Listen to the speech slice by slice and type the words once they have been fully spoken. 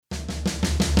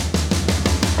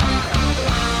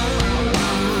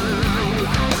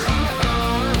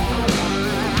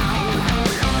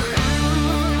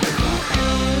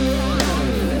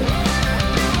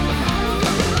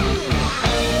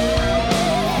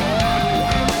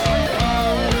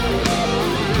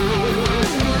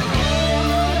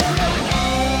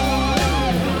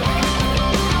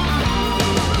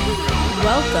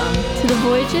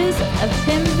Voyages of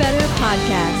Tim Vetter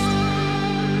podcast.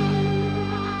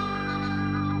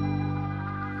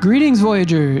 Greetings,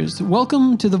 Voyagers.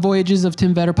 Welcome to the Voyages of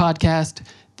Tim Vetter podcast.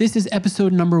 This is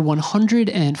episode number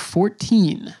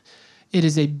 114. It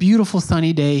is a beautiful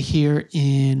sunny day here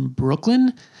in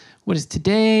Brooklyn. What is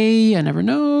today? I never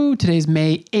know. Today's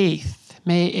May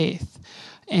 8th.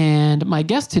 And my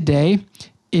guest today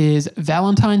is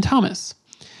Valentine Thomas.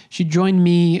 She joined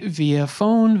me via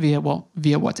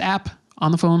WhatsApp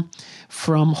on the phone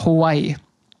from Hawaii.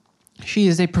 She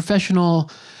is a professional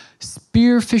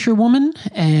spearfisher woman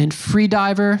and free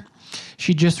diver.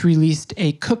 She just released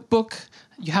a cookbook.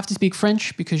 You have to speak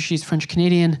French because she's French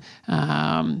Canadian,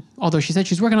 although she said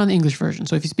she's working on the English version.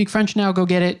 So if you speak French now, go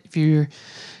get it. If you're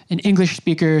an English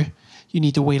speaker, you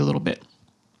need to wait a little bit.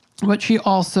 But she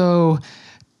also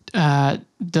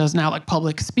does now like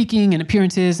public speaking and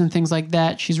appearances and things like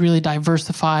that. She's really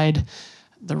diversified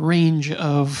the range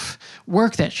of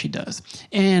work that she does.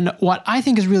 And what I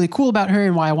think is really cool about her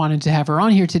and why I wanted to have her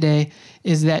on here today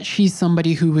is that she's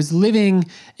somebody who was living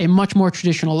a much more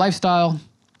traditional lifestyle.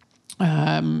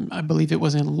 I believe it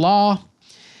was in law,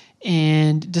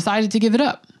 and decided to give it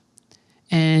up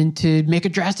and to make a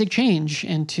drastic change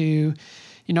and to,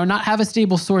 not have a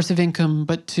stable source of income,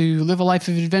 but to live a life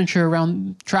of adventure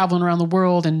traveling around the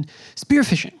world and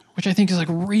spearfishing, which I think is like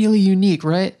really unique,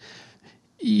 right?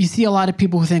 You see a lot of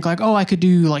people who think like, oh, I could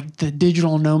do like the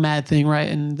digital nomad thing, right?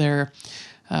 And they're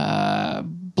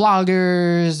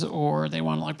bloggers or they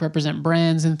want to like represent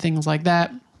brands and things like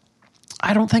that.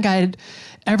 I don't think I had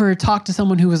ever talked to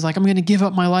someone who was like, I'm going to give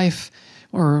up my life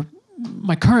or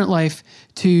my current life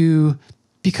to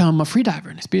become a freediver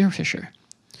and a spearfisher.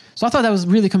 So I thought that was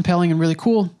really compelling and really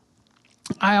cool.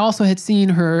 I also had seen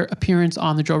her appearance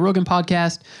on the Joe Rogan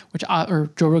podcast, or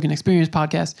Joe Rogan Experience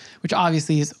podcast, which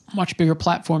obviously is a much bigger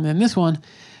platform than this one.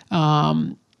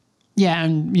 And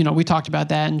we talked about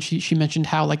that, and she mentioned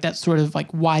how like that sort of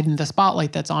like widened the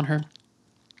spotlight that's on her.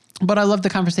 But I loved the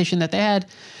conversation that they had,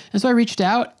 and so I reached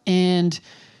out, and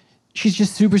she's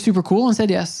just super, super cool and said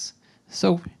yes.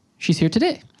 So she's here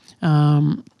today.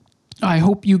 I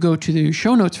hope you go to the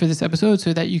show notes for this episode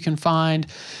so that you can find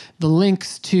the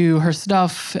links to her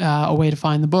stuff, a way to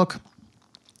find the book.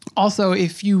 Also,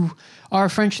 if you are a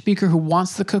French speaker who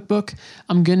wants the cookbook,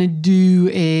 I'm going to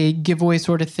do a giveaway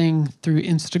sort of thing through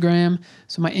Instagram.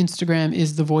 So my Instagram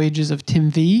is The Voyages of Tim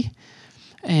V.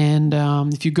 And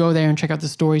if you go there and check out the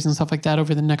stories and stuff like that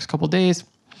over the next couple of days,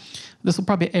 this will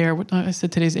probably air, I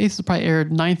said today's 8th, this will probably air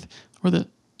 9th or the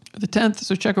 10th.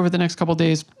 So check over the next couple of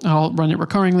days. I'll run it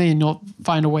recurringly and you'll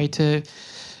find a way to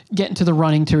get into the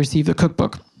running to receive the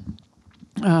cookbook.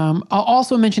 I'll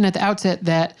also mention at the outset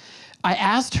that I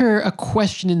asked her a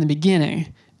question in the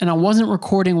beginning and I wasn't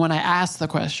recording when I asked the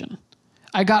question.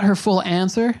 I got her full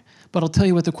answer, but I'll tell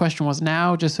you what the question was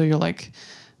now, just so you're like,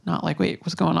 not like, wait,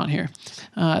 what's going on here?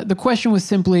 The question was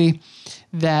simply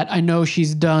that I know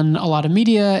she's done a lot of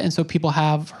media, and so people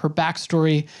have her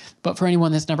backstory. But for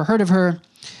anyone that's never heard of her,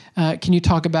 can you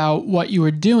talk about what you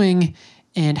were doing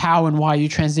and how and why you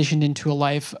transitioned into a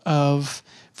life of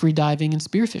free diving and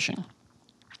spearfishing?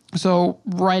 So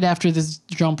right after this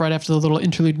jump, right after the little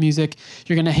interlude music,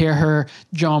 you're going to hear her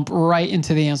jump right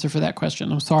into the answer for that question.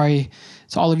 I'm sorry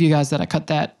to all of you guys that I cut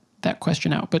that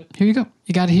question out, but here you go.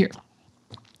 You got it here.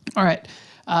 All right.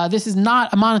 This is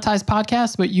not a monetized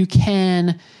podcast, but you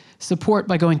can support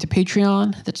by going to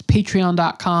Patreon. That's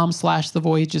patreon.com/The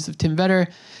Voyages of Tim Vetter.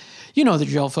 You know the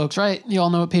drill, folks, right? You all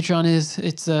know what Patreon is.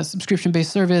 It's a subscription-based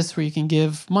service where you can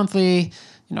give monthly,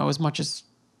 as much as,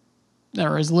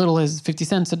 or as little as 50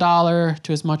 cents, $1,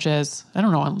 to as much as, I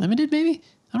don't know, unlimited maybe?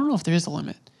 I don't know if there is a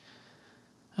limit.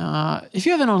 If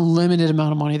you have an unlimited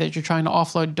amount of money that you're trying to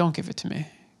offload, don't give it to me.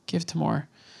 Give it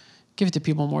to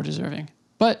people more deserving.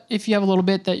 But if you have a little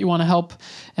bit that you want to help,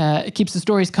 it keeps the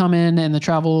stories coming and the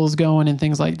travels going and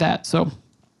things like that. So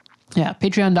yeah,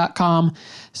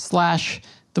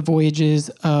 patreon.com/The Voyages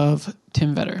of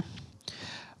Tim Vetter.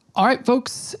 All right,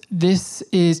 folks, this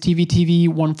is TVTV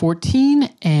 114,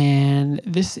 and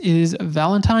this is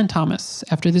Valentine Thomas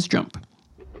after this jump.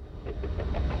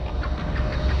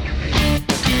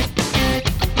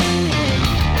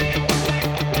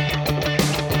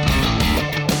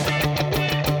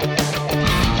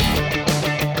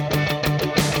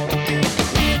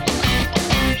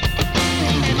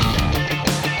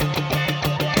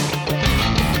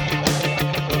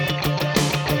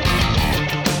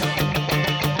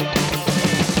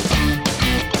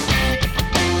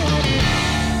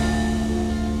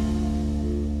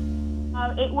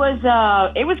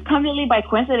 It was completely by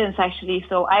coincidence, actually.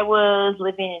 So I was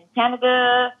living in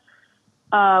Canada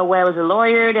where I was a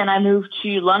lawyer. Then I moved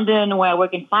to London, where I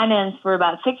worked in finance for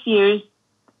about 6 years.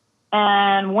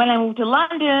 And when I moved to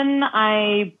London,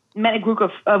 I met a group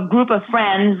of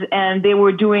friends, and they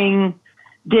were doing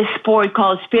this sport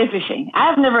called spearfishing.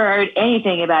 I've never heard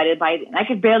anything about it by then. I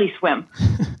could barely swim.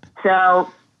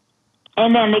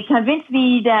 And then they convinced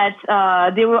me that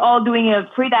they were all doing a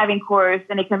freediving course,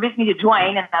 and they convinced me to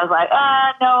join. And I was like,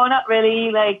 no, not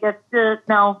really. Like, that's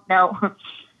no.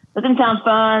 Doesn't sound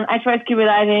fun. I tried scuba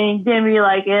diving, didn't really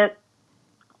like it.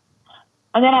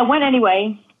 And then I went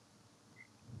anyway,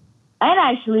 and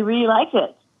I actually really liked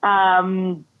it.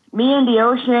 Me and the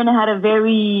ocean had a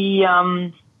very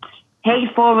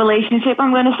hateful relationship,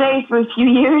 I'm going to say, for a few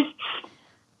years.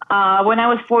 When I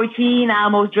was 14, I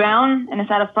almost drowned, and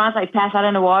inside of France, I passed out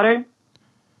in the water.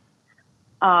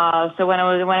 So when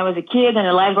I was a kid, and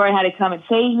the lifeguard had to come and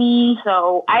save me.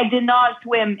 So I did not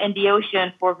swim in the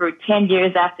ocean for 10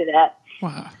 years after that.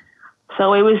 Wow.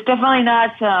 So it was definitely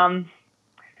not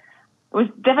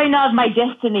my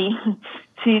destiny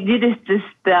to do this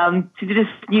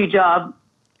new job.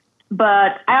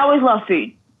 But I always loved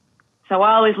food. So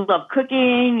I always loved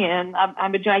cooking, and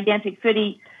I'm a gigantic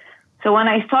foodie. So when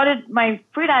I started my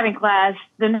freediving class,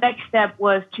 the next step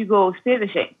was to go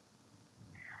spearfishing.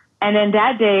 And then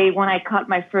that day, when I caught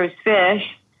my first fish,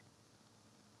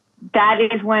 that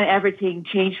is when everything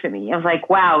changed for me. I was like,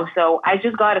 wow, so I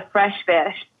just got a fresh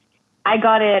fish. I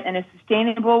got it in a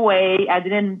sustainable way. I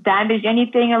didn't damage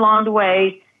anything along the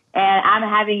way. And I'm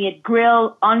having it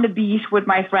grilled on the beach with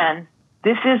my friends.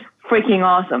 This is freaking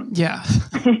awesome. Yeah.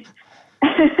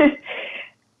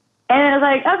 And I was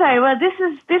like, okay, well, this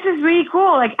is really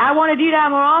cool. Like, I want to do that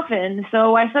more often.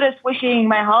 So I started switching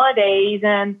my holidays,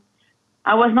 and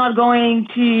I was not going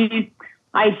to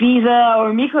Ibiza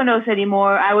or Mykonos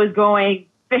anymore. I was going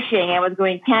fishing. I was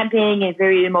going camping in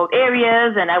very remote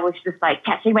areas, and I was just like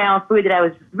catching my own food, and I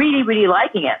was really, really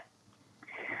liking it.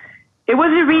 It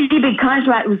was a really big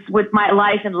contrast with my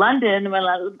life in London. My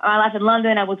life in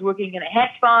London, I was working in a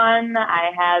hedge fund.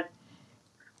 I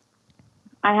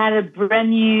had a brand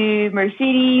new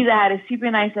Mercedes. I had a super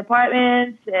nice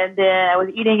apartment, and then I was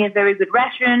eating in very good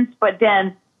restaurants. But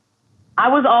then I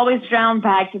was always drawn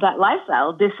back to that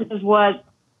lifestyle. This is what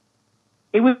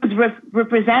it was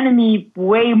representing me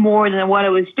way more than what I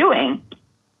was doing.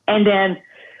 And then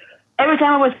every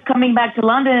time I was coming back to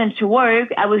London and to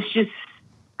work, I was just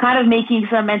kind of making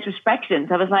some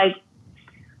introspections. I was like,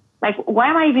 why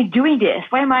am I even doing this?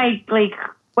 Why am I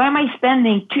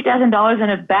spending $2,000 in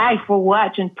a bag for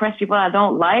what? To impress people I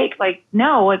don't like? Like,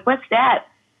 no, what's that?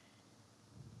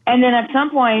 And then at some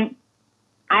point,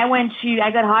 I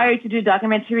got hired to do a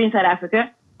documentary in South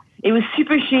Africa. It was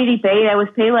super shitty paid. I was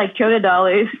paid like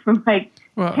 $200 for like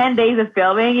 10 days of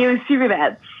filming. It was super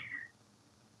bad.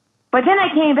 But then I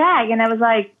came back and I was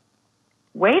like,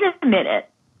 wait a minute.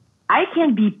 I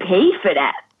can be paid for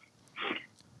that.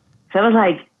 So I was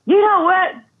like, you know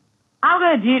what? I'm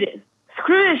going to do this.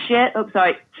 Screw this shit. Oh,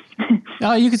 sorry.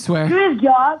 Oh, you can swear. Screw this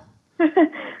job.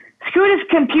 Screw this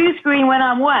computer screen when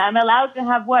I'm what? I'm allowed to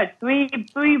have what? 3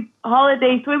 weeks of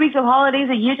holidays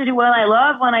a year to do what I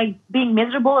love when I'm being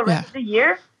miserable the rest of the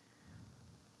year.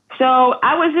 So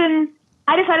I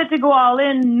decided to go all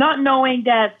in, not knowing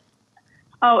that,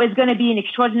 it's going to be an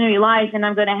extraordinary life and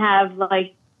I'm going to have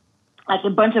like a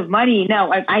bunch of money.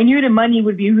 No, I knew the money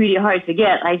would be really hard to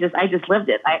get. I just lived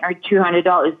it. I earned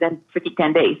 $200 in freaking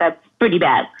 10 days. That's pretty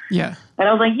bad. Yeah. But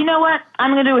I was like, you know what?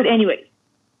 I'm going to do it anyway.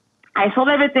 I sold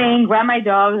everything, grabbed my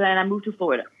dogs, and I moved to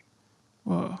Florida.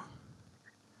 Whoa.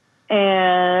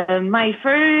 And my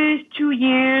first 2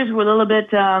 years were a little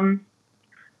bit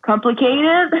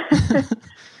complicated.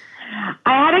 I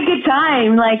had a good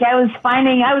time. Like, I was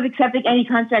accepting any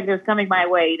contract that was coming my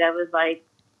way. That was like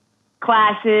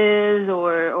classes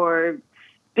or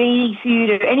bathing suit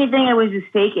or anything. I would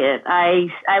just take it. I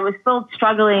was still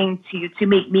struggling to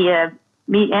make ends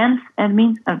meet.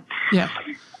 Yeah.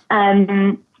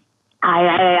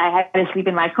 I had to sleep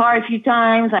in my car a few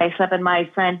times. I slept in my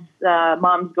friend's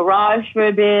mom's garage for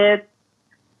a bit.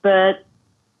 But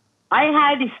I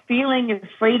had this feeling of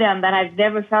freedom that I've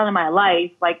never felt in my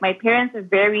life. Like, my parents are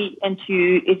very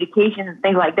into education and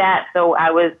things like that. So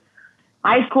I was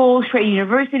high school, straight to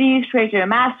university, straight to a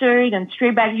master's, and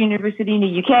straight back to university in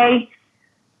the UK.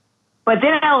 But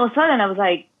then all of a sudden I was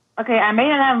like, okay, I may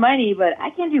not have money, but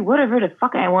I can do whatever the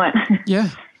fuck I want. Yeah.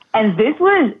 And this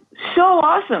was so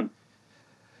awesome.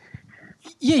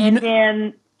 Yeah. And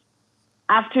then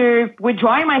after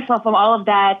withdrawing myself from all of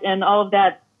that and all of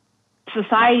that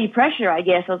society pressure, I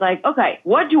guess, I was like, okay,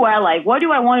 what do I like? What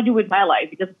do I want to do with my life?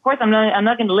 Because of course I'm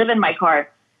not going to live in my car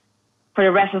for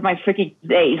the rest of my freaking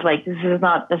days. Like, this is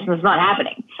not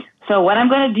happening. So what I'm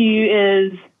going to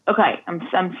do is, okay,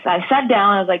 I sat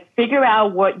down. I was like, figure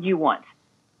out what you want.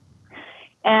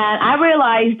 And I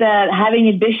realized that having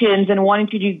ambitions and wanting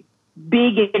to do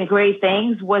big and great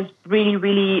things was really,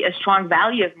 really a strong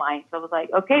value of mine. So I was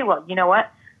like, okay, well, you know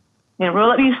what? You're going to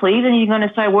roll up your sleeves and you're going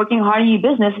to start working hard in your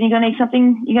business and you're going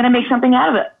to make something out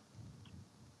of it.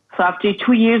 So after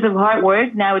 2 years of hard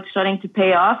work, now it's starting to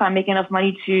pay off. I'm making enough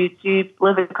money to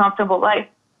live a comfortable life.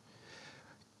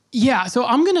 Yeah, so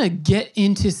I'm going to get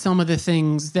into some of the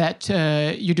things that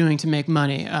you're doing to make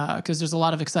money because there's a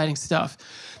lot of exciting stuff.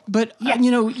 But,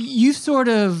 you've sort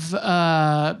of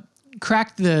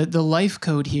cracked the life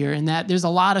code here in that there's a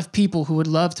lot of people who would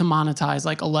love to monetize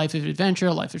like a life of adventure,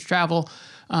 a life of travel.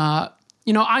 I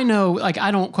know like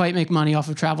I don't quite make money off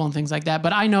of travel and things like that,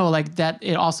 but I know like that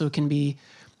it also can be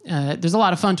there's a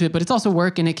lot of fun to it, but it's also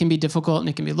work and it can be difficult and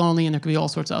it can be lonely and there can be all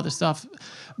sorts of other stuff.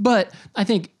 But I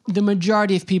think the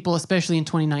majority of people, especially in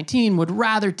 2019, would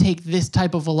rather take this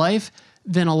type of a life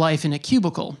than a life in a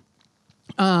cubicle.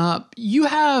 You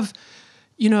have,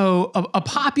 a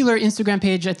popular Instagram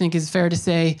page, I think is fair to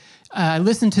say. I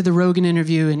listened to the Rogan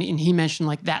interview and he mentioned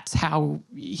like that's how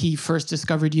he first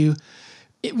discovered you.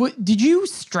 Did you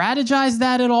strategize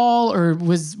that at all, or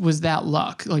was that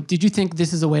luck? Like, did you think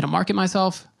this is a way to market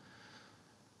myself?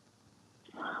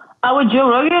 With Joe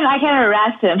Rogan, I kind of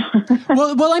harassed him.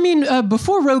 well, I mean,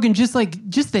 before Rogan, just the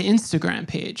Instagram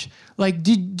page. Like,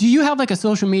 do you have like a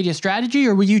social media strategy,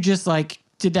 or were you just like,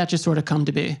 did that just sort of come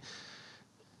to be?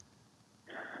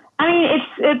 I mean,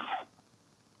 it's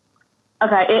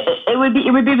okay. It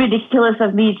would be ridiculous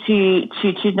of me to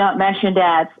not mention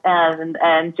that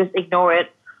and just ignore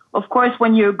it. Of course,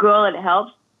 when you're a girl, it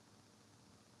helps.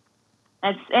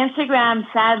 It's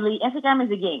Instagram. Sadly, Instagram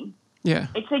is a game. Yeah.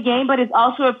 It's a game, but it's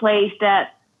also a place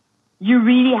that you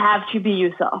really have to be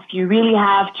yourself. You really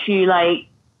have to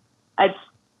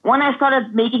when I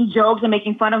started making jokes and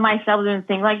making fun of myself and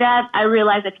things like that, I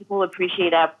realized that people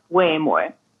appreciate that way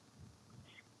more.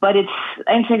 But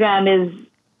Instagram is,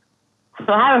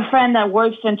 so I have a friend that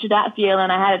works into that field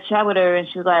and I had a chat with her and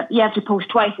she was like, you have to post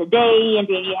twice a day and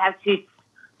then you have to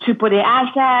put in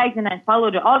hashtags and then follow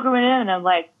the algorithm. And I'm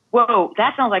like, whoa,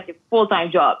 that sounds like a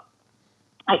full-time job.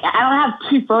 I don't have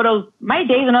 2 photos. My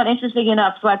days are not interesting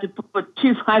enough, so I have to put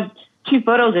two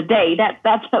photos a day.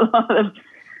 That's a lot of.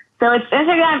 So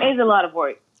Instagram is a lot of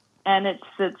work, and it's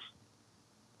worth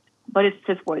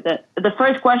it. The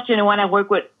first question when I work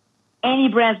with any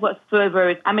brands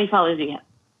whatsoever is how many followers do you have?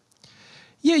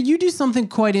 Yeah, you do something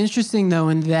quite interesting though,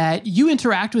 in that you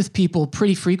interact with people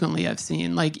pretty frequently. I've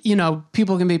seen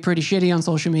people can be pretty shitty on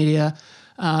social media.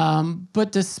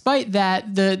 But despite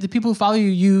that, the people who follow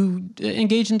you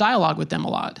engage in dialogue with them a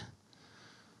lot.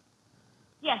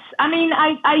 Yes. I mean,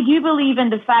 I do believe in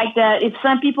the fact that if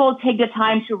some people take the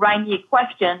time to write me a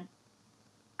question,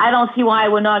 I don't see why I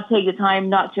would not take the time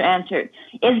not to answer.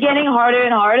 It's getting harder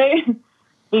and harder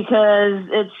because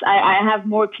I have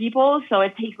more people, so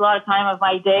it takes a lot of time of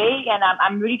my day, and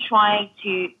I'm really trying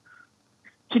to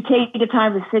take the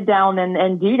time to sit down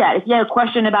and do that. If you have a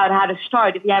question about how to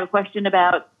start, if you have a question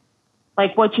about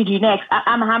like what to do next,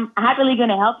 I'm happily going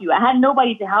to help you. I had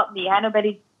nobody to help me. I had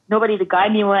nobody to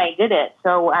guide me when I did it.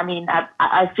 So, I mean,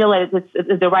 I feel like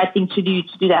it's the right thing to do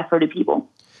that for the people.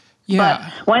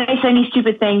 Yeah. But when they say me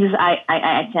stupid things,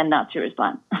 I tend not to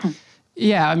respond.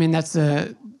 Yeah. I mean, that's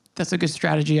a good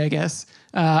strategy, I guess.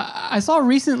 I saw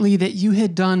recently that you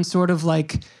had done sort of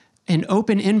like an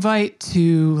open invite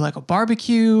to like a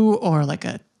barbecue or like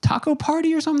a taco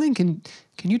party or something. Can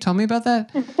you tell me about that?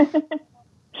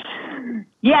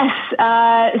 Yes.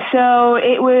 So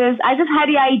I just had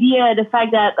the idea, the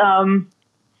fact that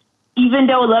even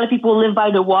though a lot of people live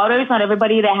by the water, it's not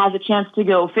everybody that has a chance to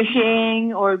go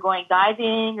fishing or going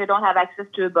diving or don't have access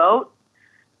to a boat.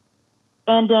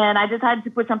 And then I decided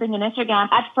to put something on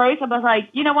Instagram. At first, I was like,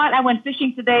 you know what? I went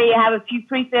fishing today. I have a few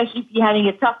free fish. If you're having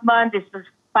a tough month, it's just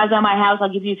pass by my house.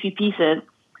 I'll give you a few pieces.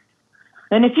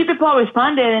 And a few people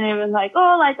responded, and it was like,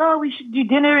 oh, we should do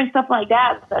dinner and stuff like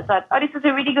that. So I thought, this is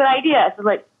a really good idea. So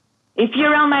like, if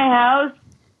you're around my house,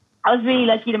 I was really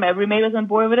lucky that my roommate was on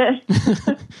board with it.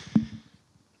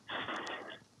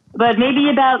 But maybe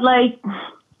about I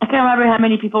can't remember how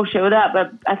many people showed up,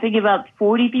 but I think about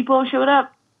 40 people showed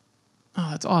up. Oh,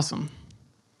 that's awesome.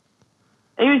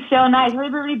 It was so nice.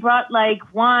 Everybody brought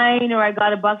wine, or I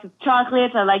got a box of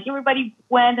chocolates. Everybody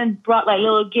went and brought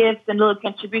little gifts and little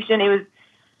contribution.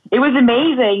 It was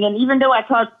amazing. And even though I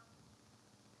thought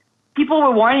people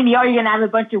were warning me, you're going to have a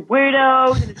bunch of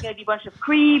weirdos and it's going to be a bunch of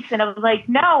creeps. And I was like,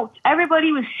 no,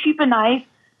 everybody was super nice.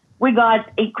 We got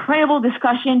incredible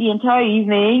discussion the entire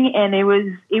evening. And it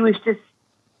was just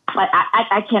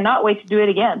I cannot wait to do it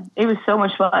again. It was so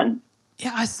much fun.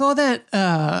 Yeah, I saw that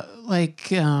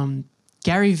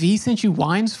Gary Vee sent you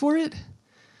wines for it.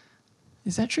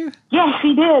 Is that true? Yes,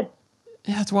 he did.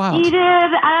 Yeah, that's wild. He did.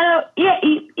 I don't. Yeah,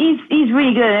 he's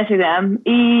really good at Instagram.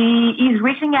 He's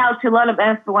reaching out to a lot of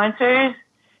influencers.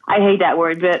 I hate that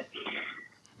word, but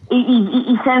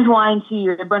he sends wine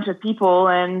to a bunch of people,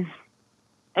 and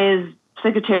his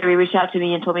secretary reached out to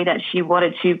me and told me that she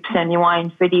wanted to send me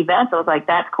wine for the event. I was like,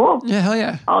 that's cool. Yeah, hell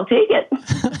yeah. I'll take it.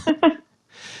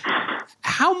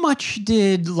 How much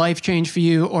did life change for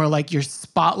you, or like your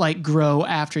spotlight grow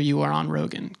after you were on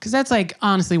Rogan? Because that's like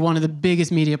honestly one of the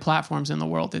biggest media platforms in the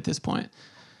world at this point.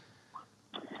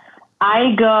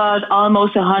 I got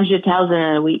almost 100,000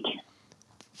 in a week.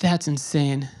 That's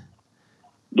insane.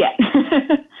 Yeah.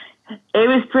 It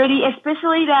was pretty,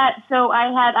 especially that. So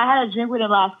I had a drink with him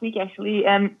last week actually,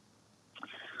 and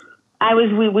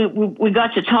we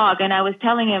got to talk, and I was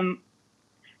telling him,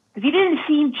 because he didn't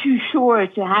seem too sure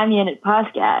to have me in his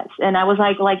podcast, and I was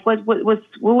like what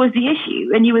was the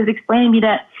issue? And he was explaining to me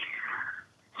that.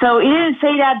 So he didn't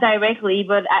say that directly,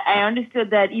 but I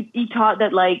understood that he thought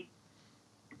that, like,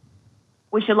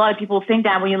 which a lot of people think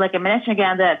that when you look at my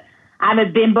Instagram, that I'm a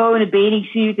bimbo in a bathing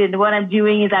suit, and what I'm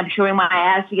doing is I'm showing my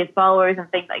ass to get followers and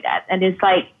things like that. And it's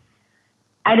like,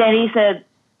 and then he said,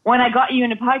 when I got you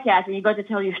in the podcast and you got to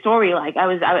tell your story, like I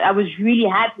was really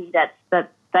happy that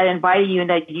I invited you and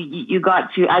that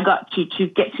I got to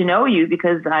get to know you,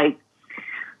 because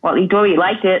he totally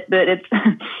liked it, but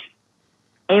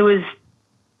it was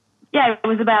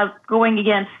about going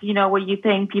against, what you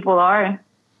think people are.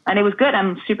 And it was good.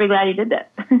 I'm super glad you did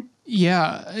that.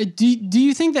 Yeah. Do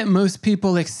you think that most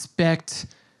people expect,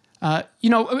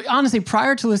 honestly,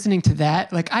 prior to listening to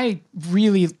that, like I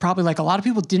really probably, like a lot of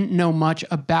people, didn't know much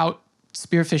about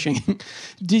spearfishing.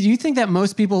 Did you think that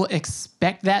most people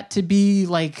expect that to be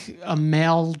like a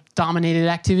male-dominated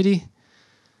activity?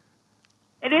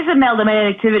 It is a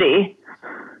male-dominated activity.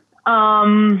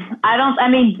 Women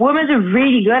are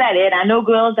really good at it. I know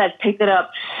girls that picked it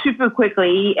up super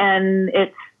quickly,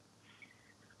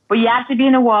 but you have to be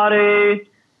in the water.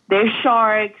 There's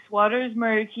sharks. Water is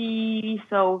murky.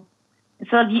 So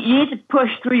you need to push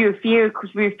through your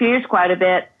fears quite a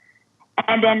bit.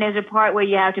 And then there's a part where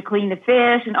you have to clean the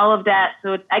fish and all of that.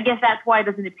 So I guess that's why it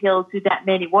doesn't appeal to that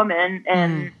many women.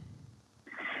 And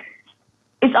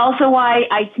it's also why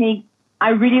I think I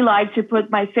really like to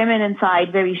put my feminine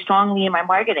side very strongly in my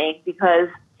marketing, because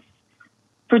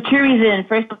for two reasons.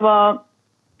 First of all,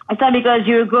 it's not because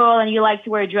you're a girl and you like to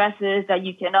wear dresses that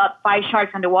you cannot fight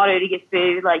sharks underwater to get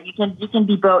food. Like you can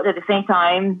be both at the same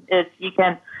time.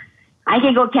 I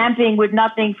can go camping with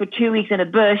nothing for 2 weeks in a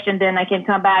bush, and then I can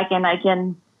come back and I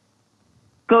can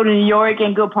go to New York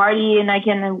and go party, and I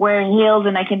can wear heels,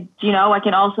 and I can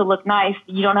also look nice.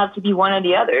 You don't have to be one or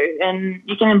the other, and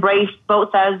you can embrace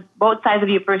both sides of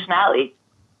your personality.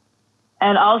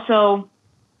 And also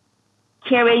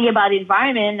caring about the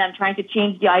environment, I'm trying to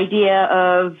change the idea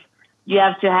of you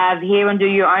have to have hair under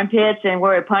your armpits and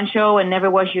wear a poncho and never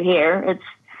wash your hair.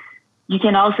 You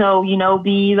can also,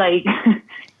 be like,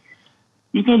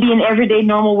 you can be an everyday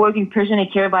normal working person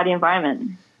and care about the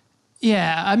environment.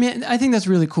 Yeah, I mean, I think that's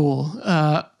really cool.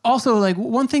 Also, like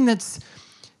one thing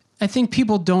I think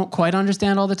people don't quite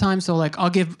understand all the time. So like, I'll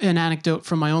give an anecdote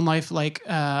from my own life. Like,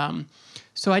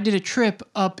 so I did a trip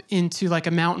up into like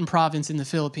a mountain province in the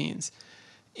Philippines,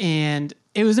 and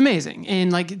it was amazing.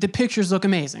 And like the pictures look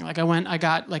amazing. Like I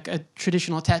got like a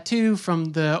traditional tattoo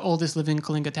from the oldest living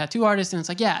Kalinga tattoo artist. And it's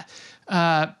like,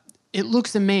 it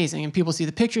looks amazing. And people see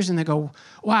the pictures and they go,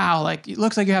 wow, like it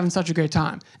looks like you're having such a great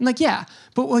time. And like, yeah,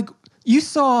 but like you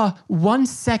saw 1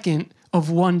 second of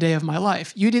one day of my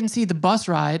life. You didn't see the bus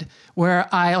ride where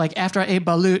I, like, after I ate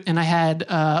balut and I had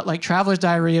like traveler's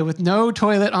diarrhea with no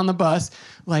toilet on the bus,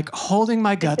 like holding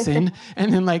my guts in,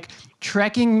 and then like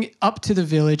trekking up to the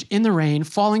village in the rain,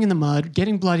 falling in the mud,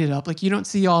 getting bloodied up. Like you don't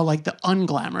see all like the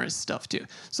unglamorous stuff too.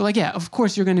 So like, yeah, of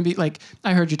course you're going to be like,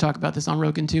 I heard you talk about this on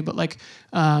Rogan too, but like,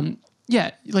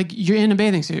 yeah, like you're in a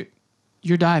bathing suit,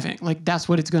 you're diving, like that's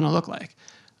what it's going to look like.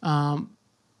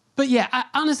 But yeah,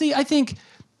 honestly, I think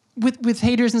with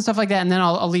haters and stuff like that, and then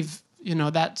I'll leave,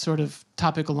 that sort of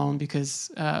topic alone, because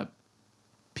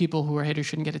people who are haters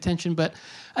shouldn't get attention. But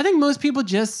I think most people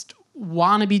just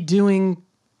want to be doing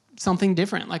something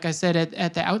different, like I said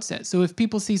at the outset. So if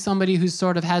people see somebody who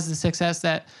sort of has the success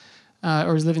that,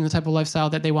 or is living the type of lifestyle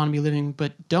that they want to be living,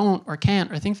 but don't or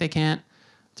can't or think they can't,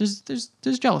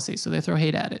 there's jealousy, so they throw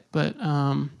hate at it. But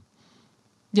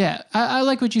yeah, I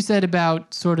like what you said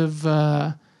about sort of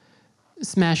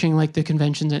smashing like the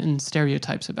conventions and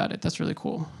stereotypes about it. That's really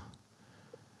cool.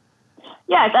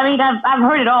 Yes, I mean, I've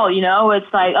heard it all,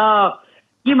 It's like, oh,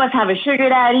 you must have a sugar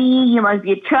daddy. You must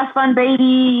be a trust fund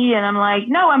baby. And I'm like,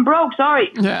 no, I'm broke.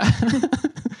 Sorry. Yeah.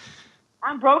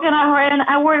 I'm broke and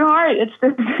I work hard.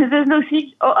 There's no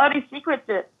other secret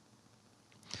to it.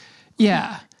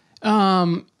 Yeah. So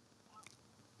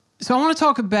I want to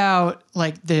talk about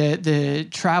like the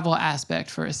travel aspect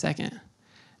for a second.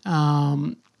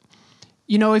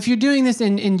 If you're doing this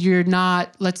and you're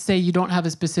not, let's say you don't have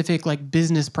a specific like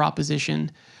business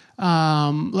proposition,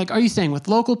 like, are you staying with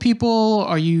local people?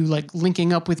 Are you like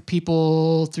linking up with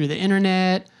people through the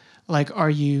internet? Like, are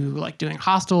you like doing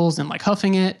hostels and like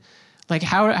huffing it? Like,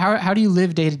 how do you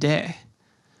live day to day?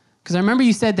 Because I remember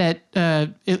you said that,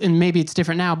 and maybe it's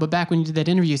different now, but back when you did that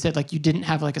interview, you said like you didn't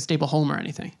have like a stable home or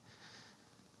anything.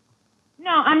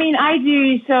 No, I mean, I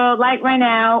do. So, like right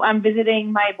now, I'm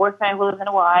visiting my boyfriend who lives in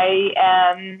Hawaii.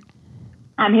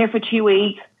 I'm here for 2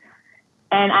 weeks,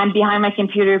 and I'm behind my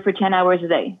computer for 10 hours a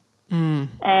day.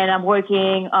 And I'm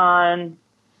working on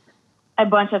a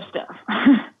bunch of stuff.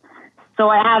 So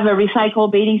I have a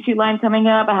recycled bathing suit line coming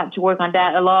up. I have to work on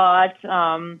that a lot.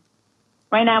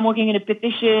 Right now, I'm working in a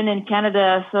petition in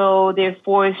Canada, so they're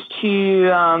forced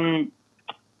to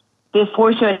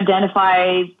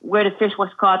identify where the fish was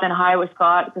caught and how it was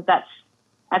caught, because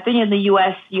I think in the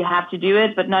U.S. you have to do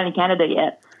it, but not in Canada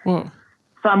yet. Whoa.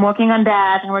 So I'm working on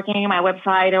that. I'm working on my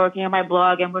website. I'm working on my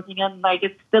blog. I'm working on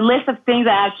it's the list of things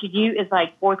I have to do is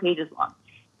like 4 pages long.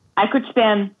 I could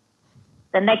spend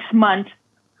the next month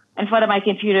in front of my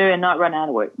computer and not run out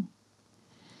of work.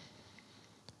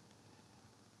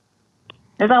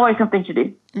 There's always something to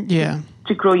do. Yeah.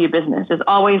 To grow your business. There's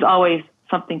always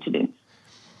something to do.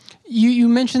 You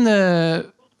mentioned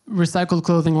the recycled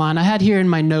clothing line. I had here in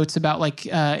my notes about like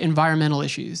environmental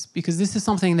issues, because this is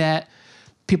something that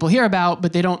people hear about,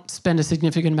 but they don't spend a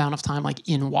significant amount of time like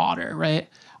in water, right?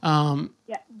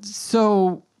 Yeah.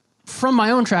 So from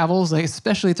my own travels, like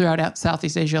especially throughout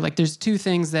Southeast Asia, like there's 2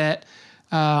 things that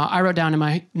I wrote down in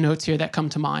my notes here that come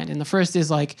to mind. And the first is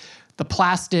like the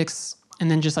plastics and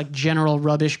then just like general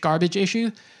garbage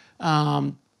issue.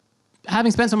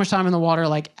 Having spent so much time in the water,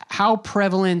 like how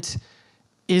prevalent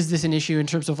is this an issue in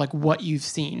terms of like what you've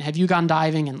seen? Have you gone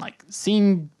diving and like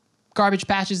seen garbage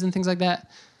patches and things like that?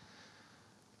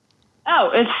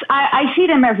 Oh, I see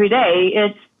them every day.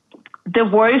 It's the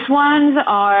worst ones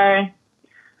are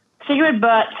cigarette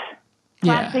butts,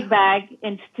 plastic bag,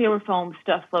 and styrofoam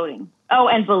stuff floating. Oh,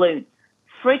 and balloon.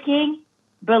 Freaking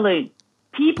balloon.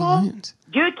 Balloons.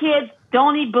 Your kids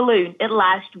don't need balloon. It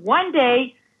lasts 1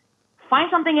 day. Find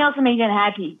something else to make them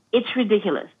happy. It's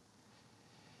ridiculous.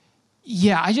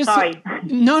 Yeah, Sorry.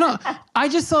 No. I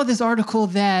just saw this article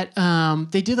that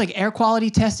they did like air quality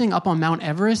testing up on Mount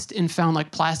Everest and found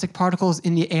like plastic particles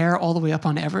in the air all the way up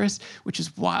on Everest, which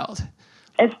is wild.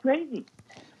 It's crazy.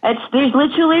 There's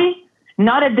literally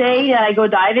not a day that I go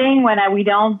diving when we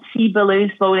don't see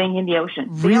balloons floating in the ocean.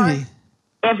 Really?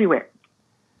 Everywhere.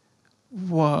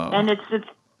 Whoa. And it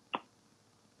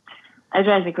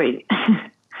drives me crazy.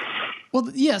 Well,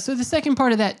 yeah. So the second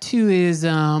part of that too is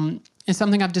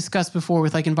something I've discussed before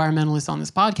with like environmentalists on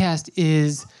this podcast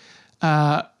is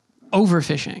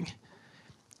overfishing.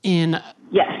 And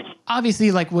yes,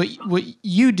 obviously, like what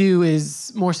you do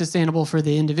is more sustainable for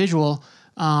the individual,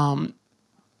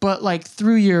 but like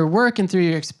through your work and through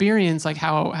your experience, like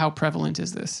how prevalent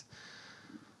is this?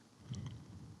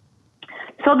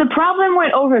 So the problem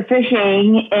with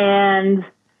overfishing and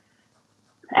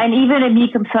even in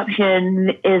meat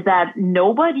consumption is that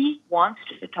nobody wants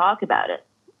to talk about it.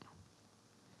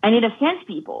 And it offends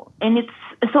people. And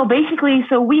so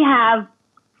we have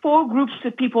 4 groups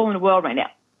of people in the world right now.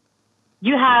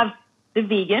 You have the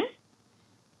vegans.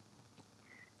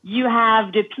 You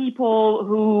have the people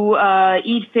who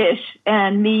eat fish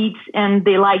and meat and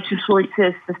they like to source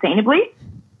it sustainably.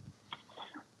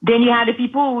 Then you have the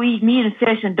people who eat meat and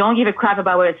fish and don't give a crap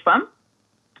about where it's from.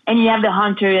 And you have the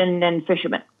hunter and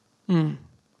fishermen.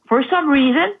 For some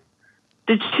reason,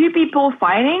 the 2 people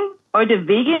fighting are the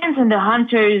vegans and the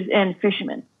hunters and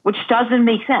fishermen, which doesn't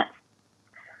make sense.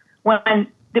 When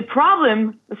the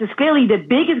problem is clearly the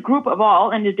biggest group of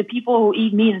all, and is the people who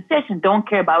eat meat and fish and don't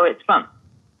care about where it's from.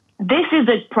 This is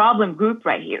the problem group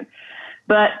right here.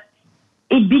 But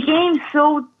it became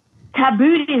so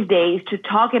taboo these days to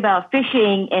talk about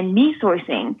fishing and meat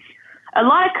sourcing. A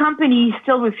lot of companies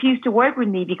still refuse to work with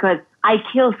me because I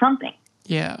kill something.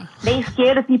 Yeah. They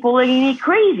scared of people looking at me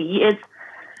crazy.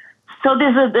 So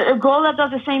there's a girl that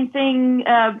does the same thing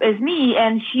as me,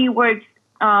 and she works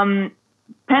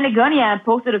Patagonia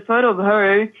posted a photo of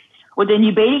her with a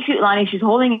new bathing suit line, and she's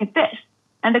holding a fish.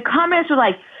 And the comments were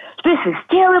like, "This is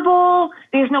terrible.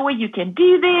 There's no way you can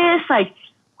do this. Like,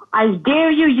 I dare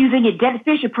you using a dead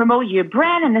fish to promote your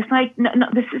brand. And it's like, no,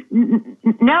 this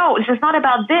is not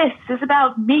about this. This is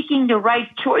about making the right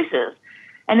choices.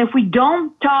 And if we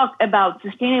don't talk about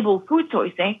sustainable food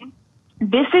sourcing,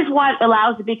 this is what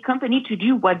allows a big company to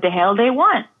do what the hell they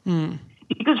want.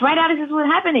 Because right now, this is what's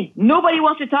happening. Nobody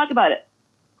wants to talk about it.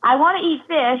 I want to eat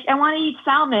fish. I want to eat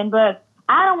salmon, but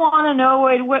I don't want to know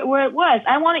where it was.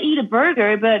 I want to eat a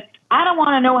burger, but I don't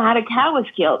want to know how the cow was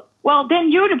killed. Well,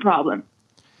 then you're the problem.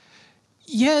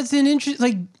 Yeah, it's an interest.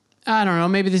 Like, I don't know.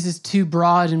 Maybe this is too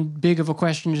broad and big of a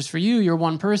question just for you. You're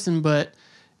one person, but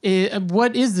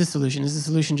what is the solution? Is the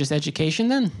solution just education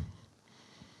then?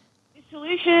 The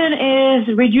solution is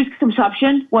reduced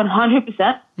consumption,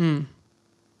 100%.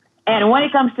 And when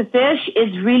it comes to fish,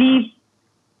 it's really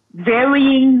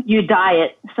varying your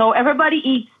diet. So everybody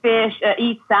eats fish,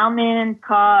 eats salmon,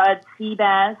 cod, sea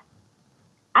bass.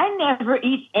 I never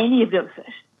eat any of those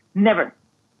fish. Never.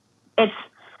 It's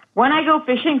when I go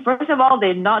fishing, first of all,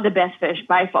 they're not the best fish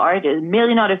by far. There's a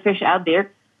million other fish out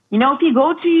there. You know, if you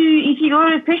go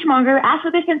to a fishmonger, ask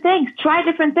for different things, try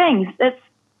different things.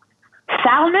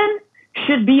 Salmon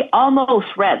should be almost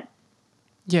red.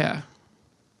 Yeah.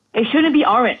 It shouldn't be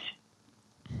orange.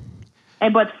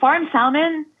 But farm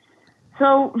salmon,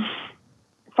 so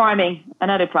farming,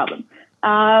 another problem.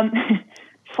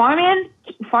 Farming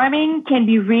can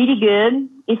be really good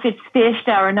if it's fish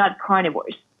that are not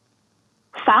carnivores.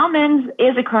 Salmon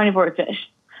is a carnivore fish,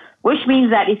 which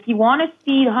means that if you want to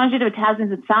feed hundreds of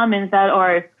thousands of salmons that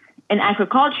are in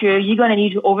agriculture, you're going to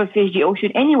need to overfish the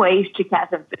ocean anyways to catch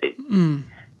them food.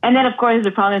 And then, of course,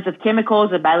 the problems of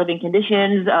chemicals, of bad living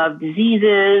conditions, of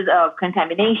diseases, of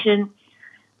contamination.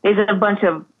 There's a bunch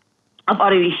of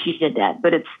other issues with that.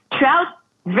 But it's trout,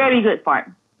 very good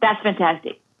farm. That's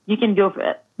fantastic. You can go for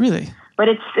it. Really? But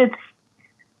it's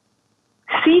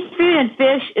seafood and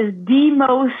fish is the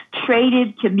most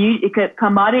traded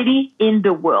commodity in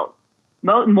the world.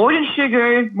 More than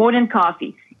sugar, more than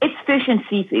coffee. It's fish and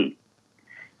seafood.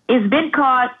 It's been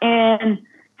caught in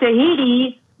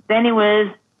Tahiti, then it was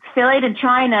filleted in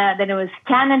China, then it was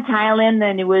canned in Thailand,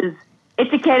 then it was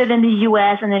etiquetted in the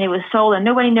U.S., and then it was sold, and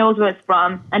nobody knows where it's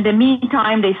from. And in the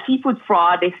meantime, there's seafood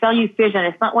fraud. They sell you fish, and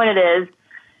it's not what it is.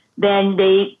 Then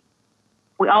we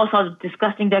all saw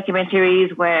disgusting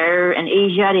documentaries where in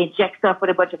Asia they inject stuff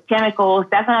with a bunch of chemicals.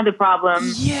 That's another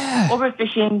problem. Yeah.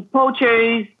 Overfishing,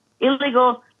 poachers,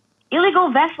 illegal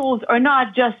vessels are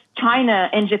not just China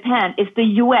and Japan. It's the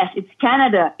U.S., it's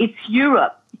Canada, it's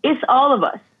Europe, it's all of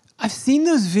us. I've seen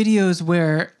those videos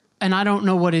where, and I don't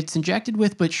know what it's injected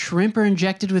with, but shrimp are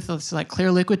injected with this like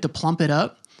clear liquid to plump it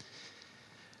up.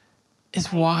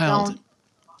 It's wild.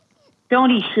 Don't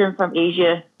eat shrimp from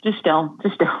Asia. Just don't.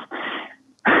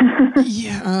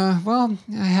 Yeah, well,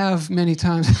 I have many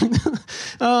times.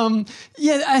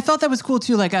 Yeah, I thought that was cool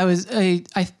too. Like I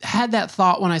had that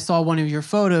thought when I saw one of your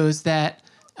photos that,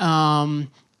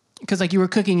 because like you were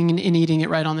cooking and eating it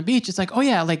right on the beach. It's like, oh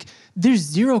yeah, like there's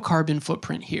zero carbon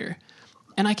footprint here,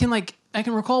 and I can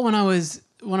recall when I was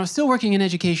still working in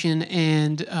education,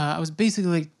 and I was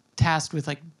basically tasked with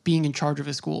like being in charge of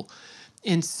a school,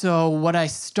 and so what I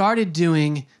started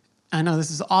doing, I know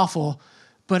this is awful,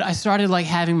 but I started like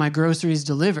having my groceries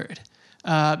delivered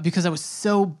because I was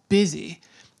so busy,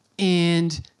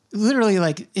 and literally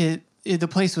like the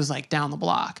place was like down the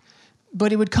block.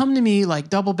 But it would come to me like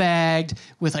double bagged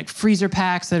with like freezer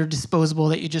packs that are disposable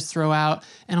that you just throw out.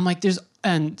 And I'm like,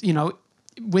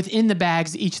 within the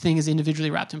bags, each thing is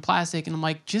individually wrapped in plastic. And I'm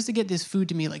like, just to get this food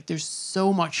to me, like there's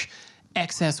so much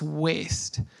excess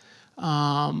waste.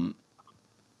 And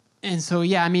so,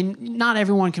 yeah, I mean, not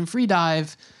everyone can free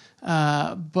dive.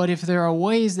 But if there are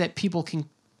ways that people can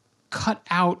cut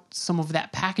out some of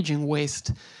that packaging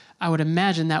waste, I would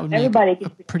imagine that would make a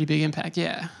pretty big impact.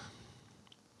 Yeah.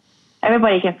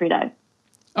 Everybody can free dive.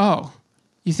 Oh,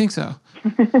 you think so?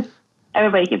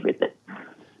 Everybody can free dive.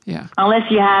 Yeah.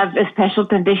 Unless you have a special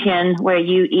condition where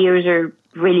your ears are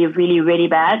really, really, really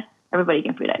bad, everybody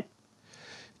can free dive.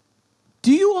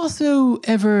 Do you also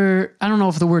ever, I don't know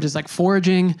if the word is like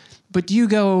foraging, but do you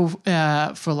go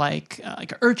for like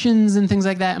urchins and things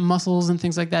like that and mussels and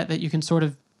things like that you can sort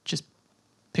of just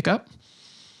pick up?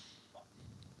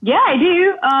 Yeah, I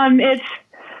do. It's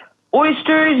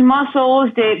oysters,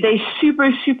 mussels, they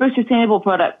super, super sustainable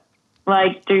product.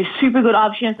 Like, they're super good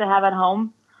options to have at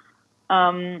home.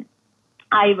 I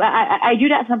do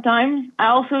that sometimes.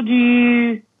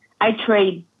 I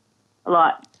trade a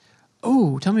lot.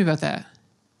 Oh, tell me about that.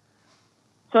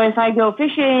 So if I go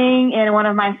fishing and one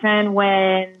of my friends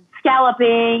went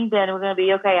scalloping, then we're going to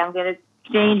be, okay, I'm going to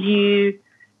exchange you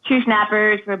 2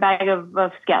 snappers for a bag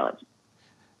of scallops.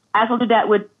 I also do that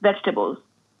with vegetables.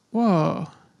 Whoa.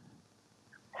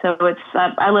 So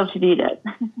I love to do that.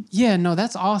 Yeah, no,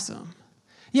 that's awesome.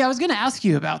 Yeah, I was going to ask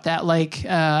you about that. Like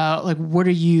what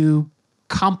are you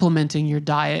complementing your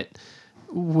diet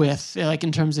with, like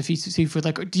in terms of seafood?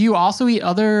 Like, do you also eat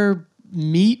other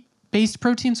meat-based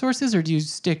protein sources, or do you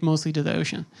stick mostly to the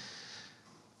ocean?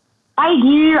 I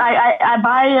do. I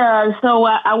buy. So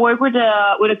I work with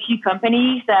a few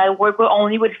companies that work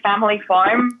only with family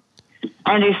farm,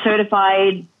 and they're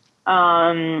certified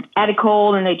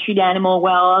ethical, and they treat animal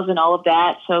well and all of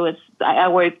that. So I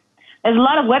work. There's a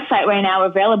lot of website right now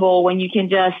available when you can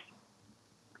just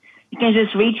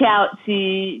reach out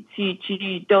to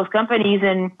those companies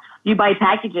and you buy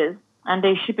packages and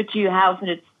they ship it to your house, and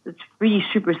it's really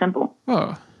super simple.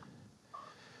 Oh.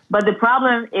 But the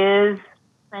problem is,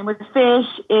 same with fish,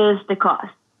 is the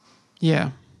cost.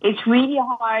 Yeah. It's really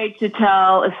hard to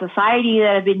tell a society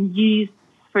that has been used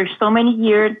for so many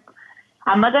years.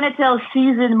 I'm not going to tell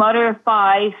Susan, mother of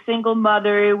 5, single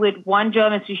mother with one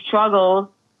job and she struggles,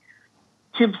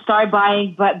 to start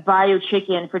buying bio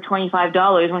chicken for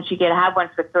 $25 when she can have one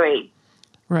for $3.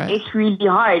 Right. It's really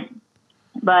hard,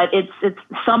 but it's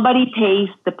somebody pays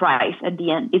the price at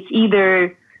the end. It's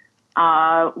either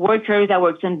workers that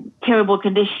work in terrible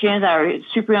conditions, that are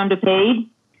super underpaid,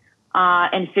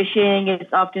 and fishing.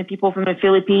 It's often people from the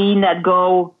Philippines that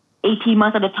go 18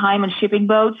 months at a time on shipping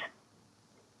boats,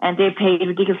 and they pay a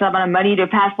ridiculous amount of money. Their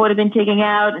passport has been taken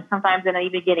out, and sometimes they're not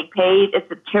even getting paid.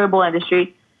 It's a terrible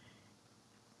industry.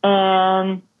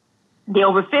 And they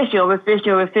overfish. So it's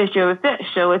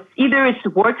either it's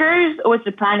workers or it's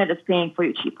the planet that's paying for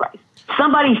your cheap price.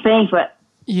 Somebody's paying for it.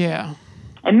 Yeah.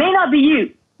 It may not be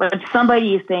you, but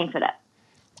somebody is paying for that.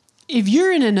 If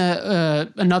you're in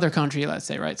another country, let's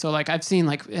say, right? So like I've seen,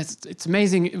 like it's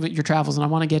amazing your travels, and I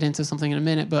want to get into something in a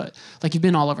minute, but like you've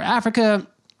been all over Africa.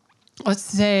 Let's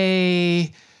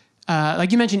say,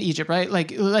 like you mentioned Egypt, right?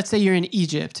 Like let's say you're in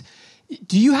Egypt.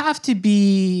 Do you have to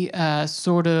be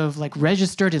sort of like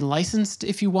registered and licensed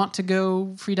if you want to go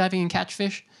freediving and catch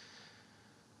fish?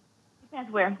 Depends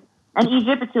where. In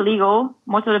Egypt, it's illegal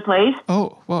most of the place.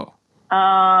 Oh, whoa.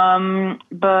 But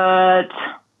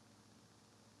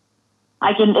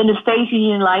in the States, you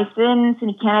need a license.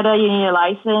 In Canada, you need a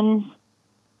license.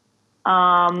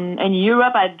 In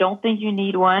Europe, I don't think you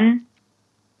need one.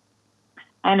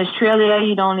 In Australia,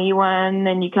 you don't need one.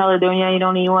 In New Caledonia, you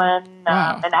don't need one.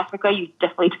 Wow. In Africa, you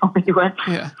definitely don't need one.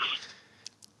 Yeah.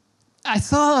 I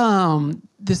saw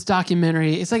this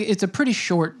documentary. It's a pretty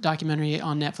short documentary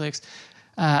on Netflix.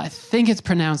 I think it's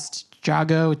pronounced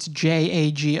Jago. It's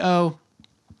Jago.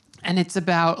 And it's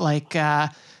about like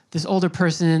this older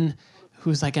person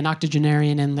who's like an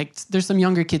octogenarian, and like there's some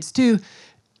younger kids too.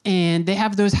 And they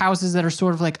have those houses that are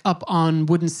sort of like up on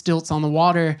wooden stilts on the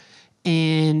water.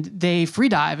 And they free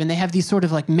dive, and they have these sort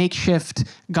of like makeshift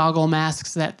goggle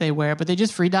masks that they wear, but they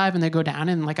just free dive and they go down.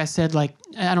 And like I said, like,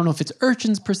 I don't know if it's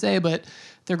urchins per se, but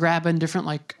they're grabbing different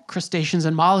like crustaceans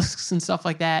and mollusks and stuff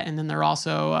like that. And then they're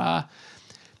also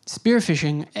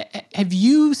spearfishing. Have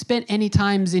you spent any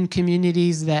times in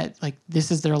communities that like this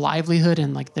is their livelihood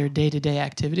and like their day-to-day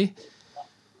activity?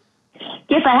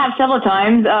 Yes, I have several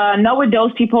times. Not with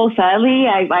those people, sadly.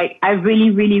 I really,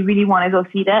 really, really want to go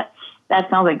see that. That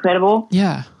sounds incredible.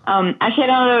 Yeah. Actually, I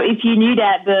don't know if you knew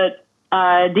that, but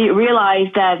they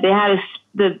realized that they had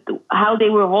how they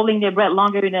were holding their breath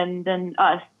longer than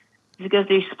us because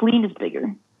their spleen is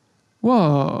bigger.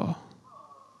 Whoa.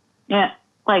 Yeah,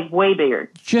 like way bigger.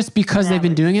 Just because they've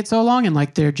been doing it so long and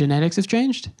like their genetics have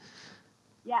changed?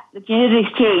 Yeah, the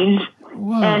genetics changed.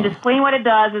 Whoa. And the spleen, what it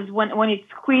does is when it's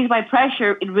squeezed by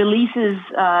pressure, it releases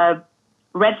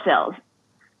red cells.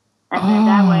 And then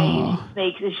that way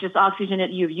it's just oxygenate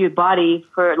your body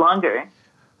for longer.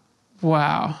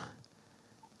 Wow.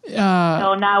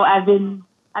 So now I've been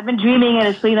dreaming of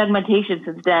a spleen augmentation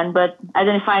since then, but I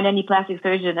didn't find any plastic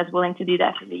surgeon that's willing to do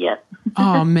that for me yet.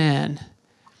 Oh man.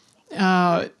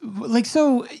 Like,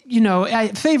 so, you know,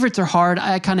 favorites are hard.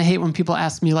 I kind of hate when people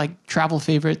ask me like travel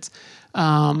favorites.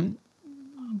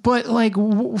 But like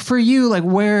for you, like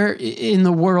where in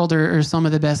the world are some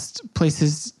of the best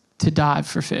places to dive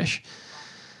for fish?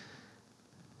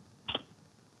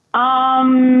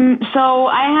 So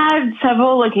I had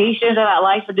several locations that I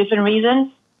like for different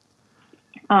reasons.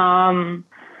 I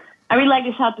really like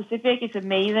the South Pacific. It's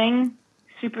amazing,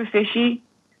 super fishy,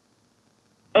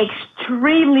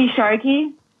 extremely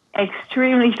sharky.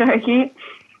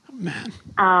 Man.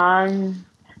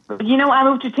 But you know, I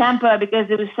moved to Tampa because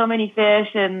there was so many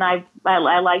fish, and I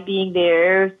like being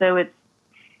there. So it's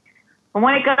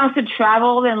when it comes to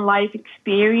travel and life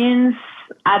experience,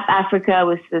 Africa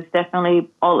was definitely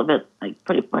all of it, like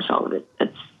pretty much all of it.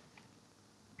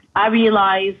 I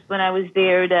realized when I was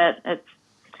there that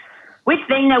we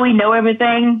think that we know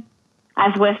everything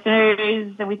as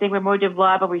Westerners, and we think we're more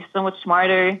developed, but we're so much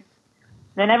smarter.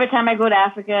 Then every time I go to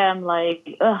Africa, I'm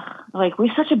like, ugh, like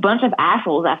we're such a bunch of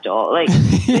assholes after all. Like,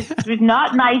 we're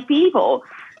not nice people.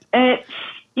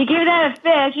 You give them a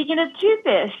fish, you get a 2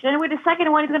 fish, and with the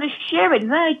second one, he's going to share it. He's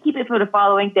not going to keep it for the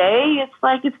following day. It's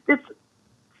like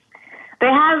they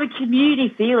have a community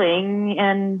feeling,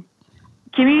 and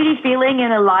community feeling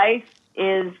in a life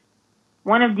is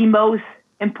one of the most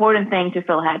important things to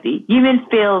feel happy. Humans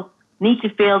need to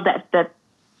feel that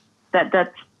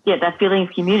feeling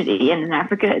of community, and in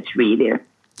Africa, it's really there.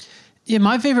 Yeah,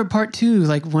 my favorite part too,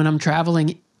 like when I'm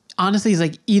traveling, honestly, is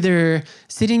like either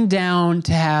sitting down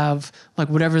to have like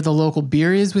whatever the local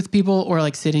beer is with people, or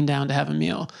like sitting down to have a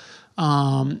meal.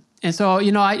 And so,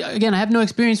 I have no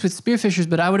experience with spearfishers,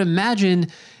 but I would imagine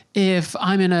if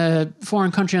I'm in a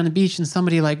foreign country on the beach and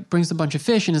somebody like brings a bunch of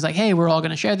fish and is like, hey, we're all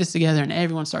going to share this together, and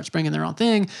everyone starts bringing their own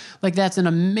thing, like that's an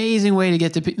amazing way to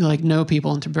get to like know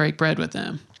people and to break bread with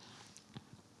them.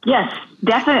 Yes,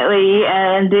 definitely.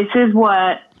 And this is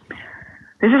kind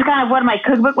of what my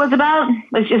cookbook was about.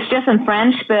 It's just in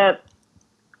French, but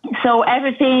so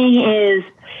everything is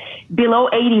below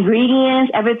 8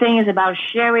 ingredients. Everything is about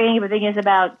sharing. Everything is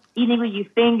about eating with your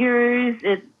fingers.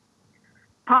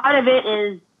 Part of it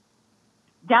is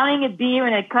downing a beer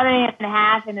and then cutting it in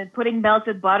half and then putting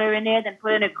melted butter in it and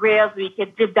putting a grill so you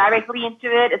can dip directly into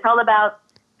it. It's all about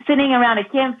sitting around a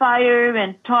campfire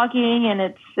and talking, and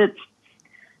it's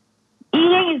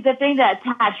eating is the thing that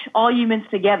attach all humans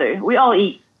together. We all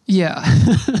eat. Yeah.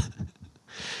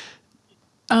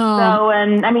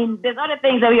 There's other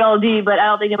things that we all do, but I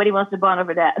don't think anybody wants to bond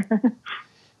over that.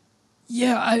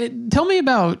 Yeah. Tell me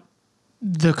about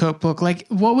the cookbook. Like,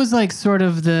 what was like sort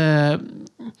of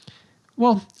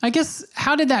I guess,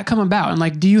 how did that come about? And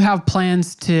like, do you have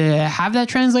plans to have that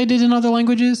translated in other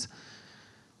languages?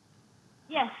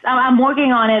 Yes, I'm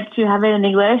working on it to have it in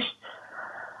English.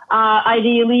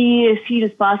 Ideally, as soon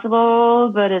as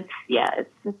possible, but it's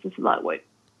just a lot of work.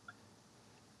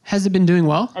 Has it been doing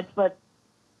well? That's what.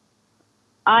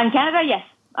 In Canada, yes.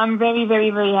 I'm very,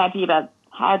 very, very happy about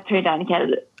how it turned out in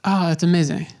Canada. Oh, that's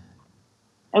amazing.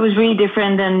 It was really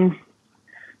different than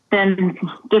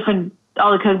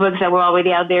all the cookbooks that were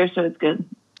already out there, so it's good.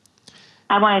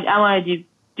 I wanted to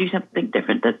do something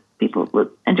different that people would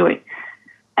enjoy.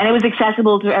 And it was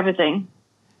accessible to everything.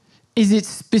 Is it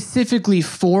specifically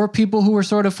for people who are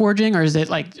sort of foraging, or is it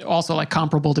like also like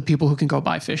comparable to people who can go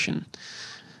buy fishing?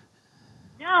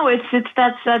 No, it's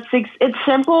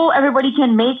simple. Everybody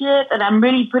can make it, and I'm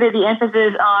really putting the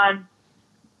emphasis on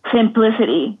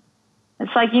simplicity.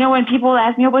 It's like, when people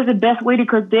ask me, what's the best way to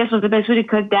cook this? What's the best way to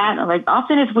cook that? And I'm like,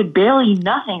 often it's with barely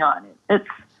nothing on it. It's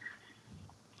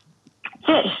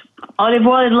fish, olive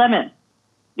oil, and lemon.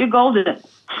 You're golden.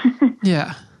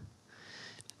 Yeah.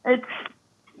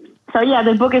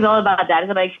 The book is all about that.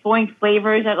 It's about exploring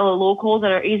flavors that are local,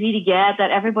 that are easy to get,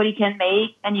 that everybody can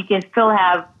make, and you can still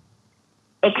have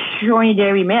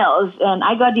extraordinary meals. And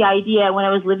I got the idea when I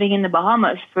was living in the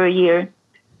Bahamas for a year,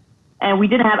 and we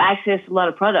didn't have access to a lot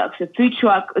of products. The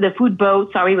food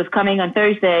boat was coming on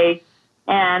Thursday,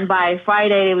 and by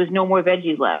Friday there was no more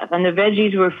veggies left, and the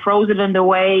veggies were frozen on the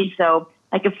way. So,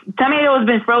 like, if tomato has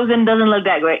been frozen, doesn't look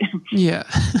that great. Yeah.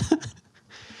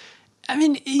 I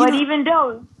mean, even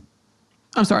though,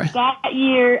 I'm sorry. That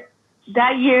year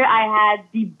I had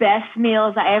the best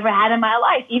meals I ever had in my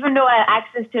life, even though I had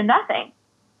access to nothing.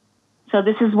 So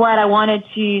this is what I wanted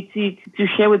to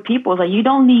share with people. It's like, you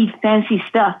don't need fancy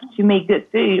stuff to make good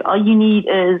food. All you need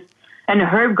is an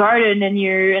herb garden in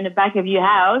the back of your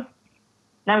house.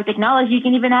 Now with technology, you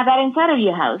can even have that inside of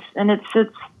your house, and and that's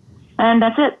it.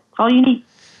 That's all you need.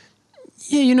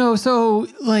 Yeah, so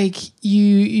like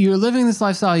you're living this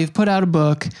lifestyle. You've put out a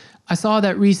book. I saw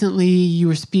that recently you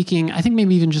were speaking, I think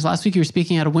maybe even just last week, you were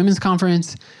speaking at a women's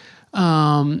conference.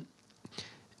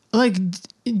 Like,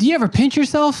 do you ever pinch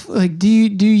yourself? Like, do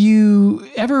you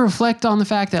ever reflect on the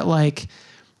fact that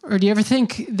or do you ever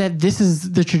think that this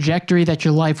is the trajectory that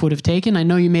your life would have taken? I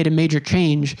know you made a major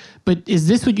change, but is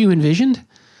this what you envisioned?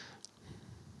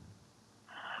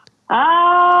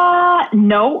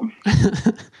 No,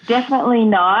 definitely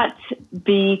not,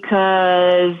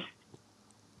 because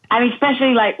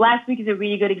especially like last week is a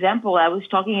really good example. I was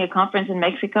talking at a conference in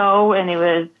Mexico, and it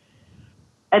was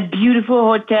a beautiful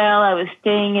hotel. I was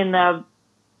staying in a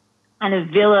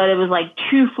villa. It was like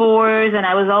 2 floors, and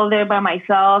I was all there by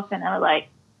myself. And I was like,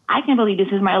 I can't believe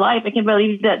this is my life. I can't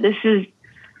believe that this is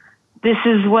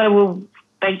what it will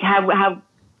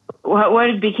what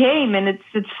it became. And it's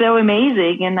so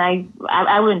amazing. And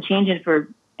I wouldn't change it for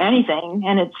anything.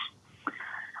 And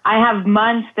I have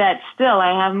months that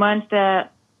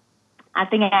I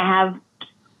think I have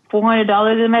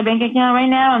 $400 in my bank account right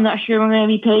now. I'm not sure when I'm going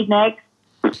to be paid next.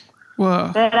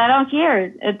 Whoa. But I don't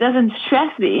care. It doesn't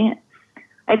stress me.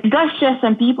 It does stress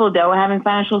some people, though, having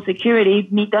financial security.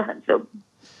 Me doesn't. So.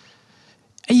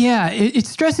 Yeah, it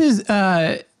stresses.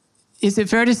 Is it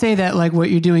fair to say that like what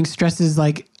you're doing stresses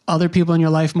like other people in your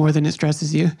life more than it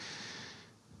stresses you?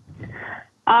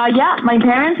 Yeah, my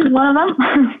parents is one of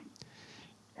them.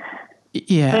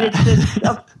 Yeah. But it's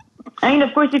I mean,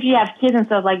 of course, if you have kids and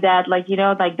stuff like that, like,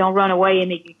 like don't run away and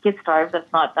make your kids starve.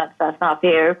 That's not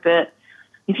fair. But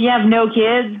if you have no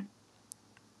kids,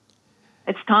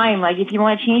 it's time. Like, if you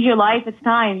want to change your life, it's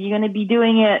time. You're going to be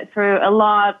doing it for a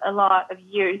lot of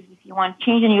years. If you want to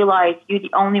change in your life, you're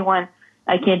the only one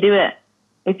that can do it.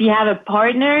 If you have a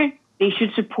partner, they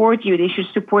should support you. They should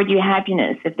support your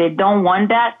happiness. If they don't want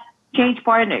that, change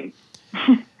partners.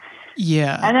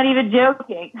 Yeah. I'm not even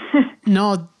joking.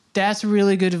 No, that's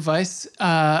really good advice.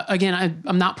 Again,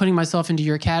 I'm not putting myself into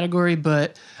your category,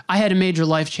 but I had a major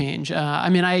life change. I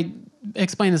mean, I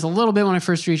explained this a little bit when I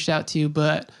first reached out to you,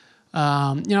 but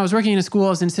I was working in a school. I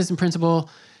was an assistant principal,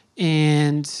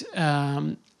 and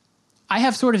I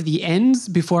have sort of the ends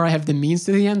before I have the means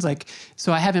to the ends. Like,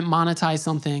 so I haven't monetized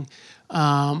something,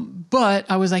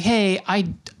 but I was like, hey,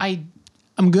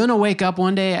 I'm gonna wake up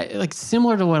one day, like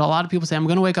similar to what a lot of people say. I'm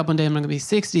gonna wake up one day. I'm gonna be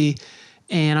 60.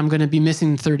 And I'm going to be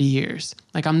missing 30 years.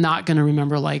 Like, I'm not going to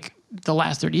remember like the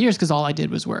last 30 years because all I did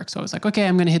was work. So I was like, okay,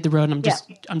 I'm going to hit the road and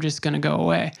I'm just going to go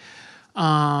away.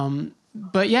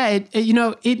 But yeah,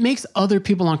 it makes other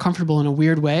people uncomfortable in a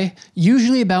weird way,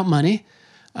 usually about money.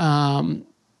 But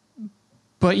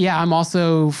yeah, I'm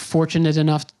also fortunate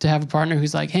enough to have a partner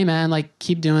who's like, hey man, like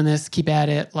keep doing this, keep at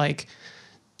it. Like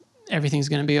everything's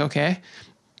going to be okay.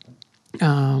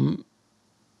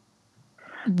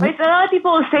 Right, so a lot of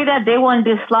people will say that they want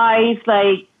this life,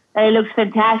 like that it looks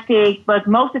fantastic, but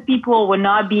most of the people will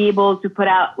not be able to put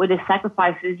out with the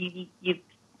sacrifices. You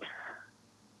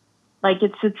like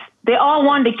it's they all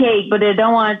want the cake, but they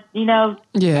don't want Yeah.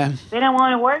 They don't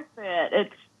want to work for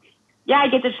it. I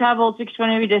get to travel to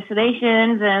extraordinary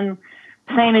destinations, and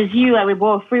same as you, like we're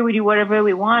both free, we do whatever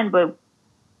we want, but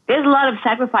there's a lot of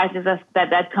sacrifices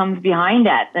that comes behind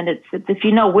that, and it's if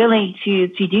you're not willing to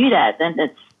do that, then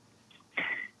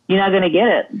you're not going to get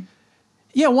it.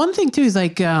 Yeah. One thing too is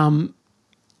like, I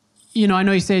know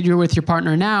you said you're with your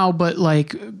partner now, but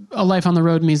like a life on the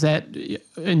road means that,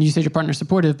 and you said your partner's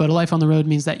supportive, but a life on the road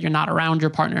means that you're not around your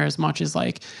partner as much as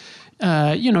like,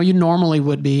 you normally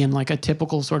would be in like a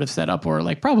typical sort of setup, or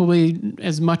like probably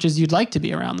as much as you'd like to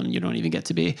be around them, you don't even get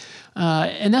to be.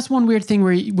 And that's one weird thing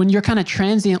where when you're kind of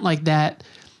transient like that,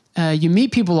 you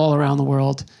meet people all around the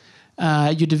world,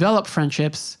 you develop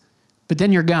friendships, but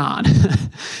then you're gone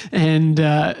and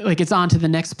like it's on to the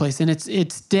next place. And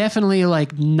it's definitely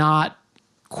like not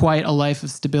quite a life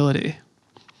of stability.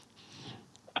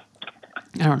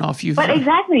 I don't know if you've... But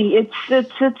exactly. It's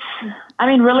I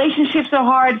mean, relationships are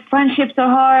hard. Friendships are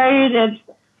hard.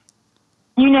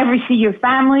 You never see your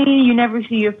family. You never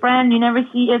see your friend. You never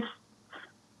see... It's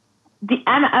the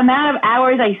amount of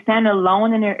hours I spend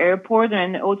alone in an airport or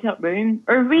in an hotel room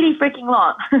are really freaking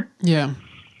long. Yeah.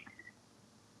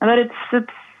 But it's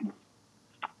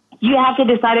you have to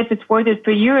decide if it's worth it for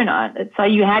you or not. It's are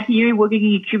you happy you're working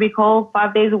in your cubicle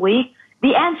 5 days a week?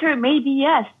 The answer may be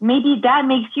yes. Maybe that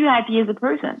makes you happy as a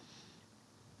person.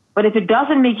 But if it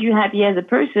doesn't make you happy as a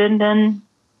person, then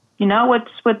what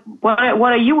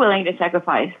are you willing to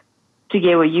sacrifice to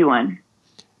get what you want?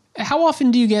 How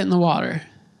often do you get in the water?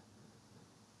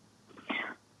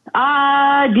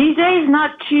 These days,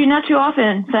 not too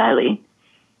often, sadly.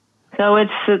 So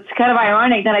it's kind of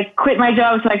ironic that I quit my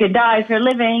job so I could dive for a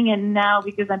living, and now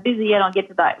because I'm busy, I don't get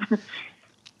to dive.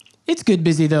 It's good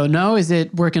busy though, no? Is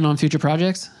it working on future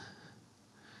projects?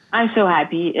 I'm so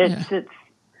happy.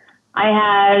 I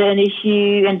had an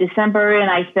issue in December, and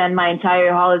I spent my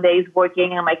entire holidays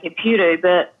working on my computer,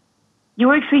 but you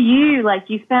work for you. Like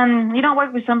you don't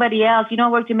work for somebody else. You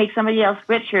don't work to make somebody else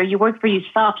richer. You work for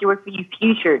yourself. You work for your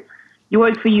future. You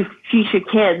work for your future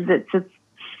kids.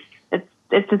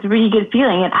 It's a really good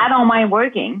feeling, and I don't mind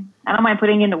working. I don't mind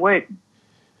putting in the work.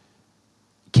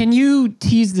 Can you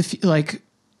tease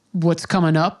what's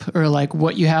coming up, or like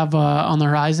what you have on the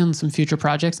horizon, some future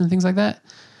projects and things like that?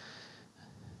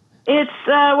 It's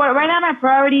right now my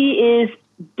priority is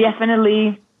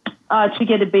definitely to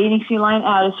get the bathing suit line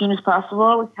out as soon as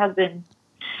possible, which has been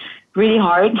really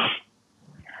hard.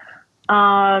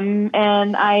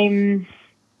 And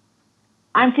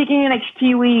I'm taking the next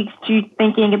few weeks to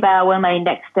thinking about what my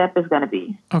next step is going to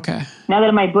be. Okay. Now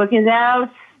that my book is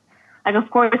out, like of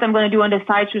course I'm going to do on the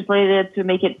side translated to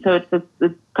make it so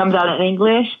it comes out in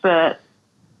English, but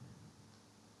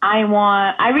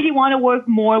I really want to work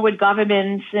more with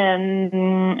governments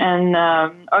and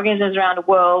organizations around the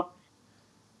world,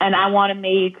 and I want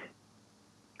to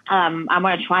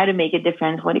try to make a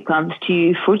difference when it comes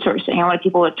to food sourcing. I want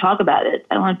people to talk about it.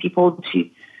 I want people to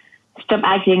stop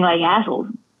acting like assholes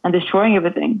and destroying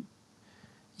everything.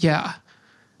 Yeah.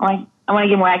 I want to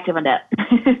get more active on that.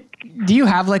 Do you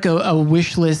have like a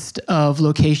wish list of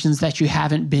locations that you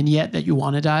haven't been yet that you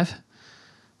want to dive?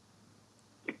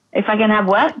 If I can have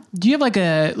what? Do you have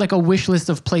like a wish list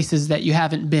of places that you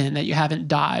haven't been, that you haven't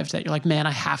dived, that you're like, man,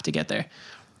 I have to get there?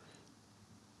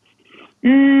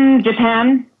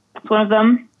 Japan. That's one of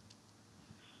them.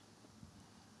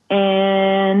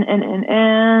 And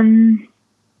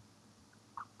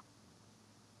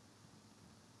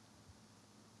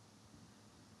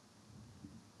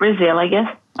Brazil, I guess.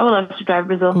 I would love to drive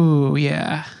Brazil. Ooh,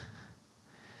 yeah.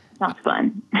 Sounds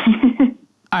fun.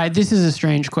 All right, this is a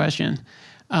strange question.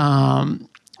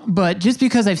 But just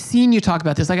because I've seen you talk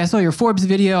about this, like I saw your Forbes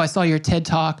video, I saw your TED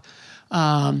Talk.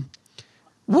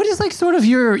 What is like sort of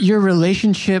your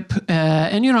relationship,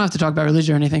 and you don't have to talk about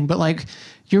religion or anything, but like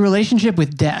your relationship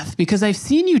with death? Because I've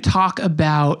seen you talk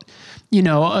about,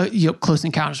 Close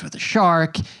Encounters with a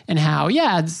Shark and how,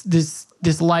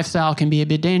 this lifestyle can be a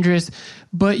bit dangerous,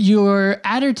 but your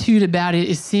attitude about it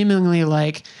is seemingly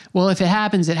like, well, if it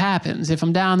happens, it happens. If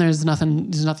I'm down, there's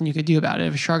nothing you could do about it.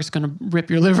 If a shark's going to rip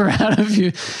your liver out of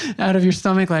your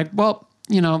stomach, like, well,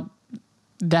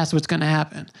 that's what's going to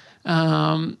happen.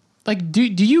 Like, do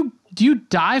you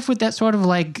dive with that sort of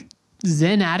like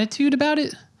Zen attitude about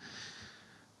it?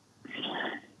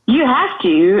 You have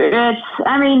to.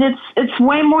 It's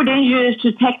way more dangerous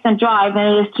to text and drive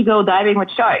than it is to go diving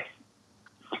with sharks.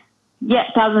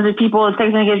 Yes, thousands of people are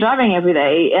texting and get driving every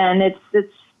day, and it's.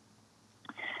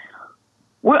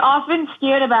 We're often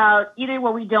scared about either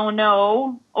what we don't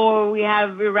know or we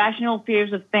have irrational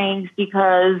fears of things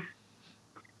because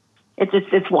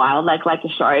it's wild, like a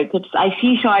shark. I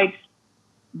see sharks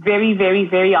very, very,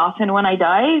 very often when I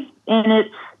dive, and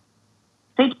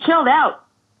they chilled out.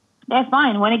 They're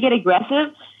fine. When they get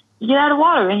aggressive, you get out of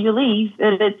water and you leave.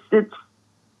 It's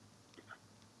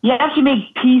you have to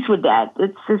make peace with that.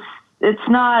 It's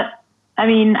not.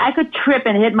 I could trip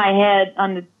and hit my head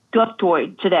on the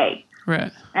ductoid today,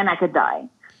 right? And I could die.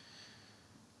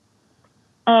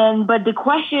 But the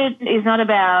question is not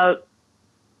about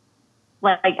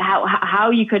like how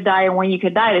you could die and when you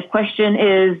could die. The question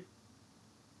is,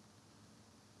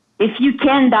 if you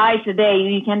can die today,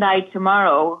 you can die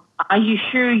tomorrow. Are you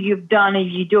sure you've done and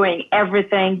you're doing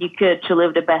everything you could to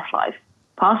live the best life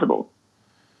possible?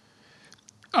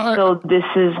 So this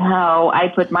is how I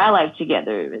put my life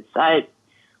together.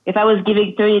 If I was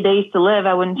given 30 days to live,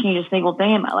 I wouldn't change a single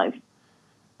thing in my life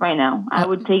right now. I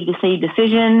would take the same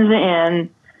decisions, and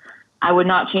I would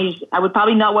not change. I would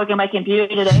probably not work on my computer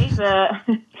today, but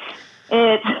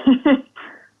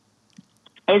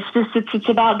it's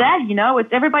about that,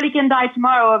 It's everybody can die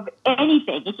tomorrow of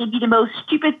anything. It can be the most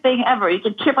stupid thing ever. You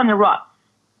can trip on the rock.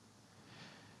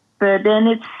 But then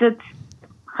it's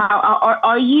how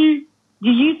are you? Do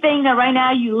you think that right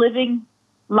now you're living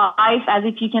life as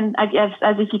if you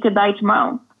could die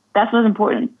tomorrow? That's what's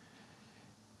important.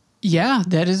 Yeah,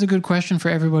 that is a good question for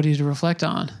everybody to reflect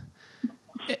on.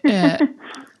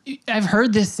 I've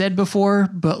heard this said before,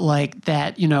 but like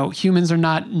that, humans are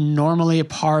not normally a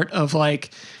part of like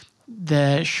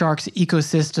the shark's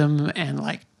ecosystem and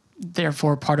like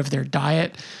therefore part of their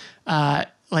diet.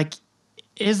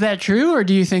 Is that true? Or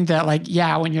do you think that like,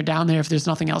 when you're down there, if there's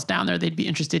nothing else down there, they'd be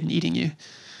interested in eating you?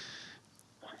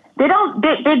 They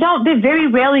very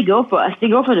rarely go for us. They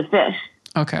go for the fish.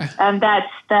 Okay. And that's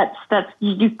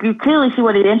you clearly see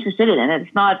what they're interested in.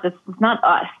 It's not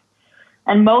us.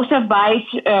 And most of bites,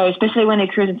 especially when they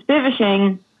cruise in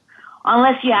spearfishing,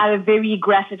 unless you have a very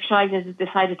aggressive shark that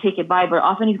decides to take a bite, but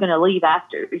often he's going to leave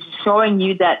after. It's showing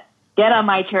you that get on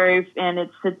my turf, and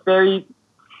it's very.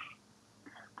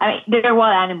 They're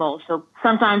wild animals, so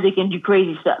sometimes they can do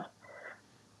crazy stuff.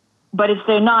 But if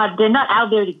they're not out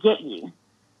there to get you.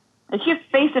 If you're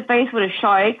face to face with a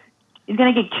shark, he's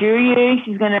going to get curious.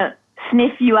 He's going to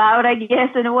sniff you out, I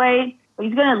guess, in a way. But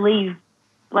he's going to leave,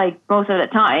 like, most of the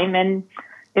time. And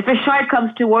if a shark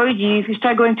comes towards you, if you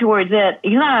start going towards it,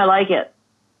 he's not going to like it.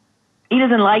 He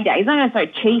doesn't like that. He's not going to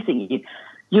start chasing you.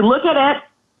 You look at it,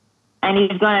 and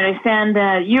he's going to understand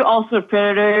that you're also a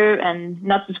predator and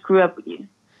not to screw up with you.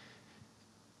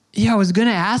 Yeah, I was going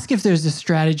to ask if there's a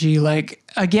strategy, like,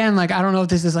 again, like, I don't know if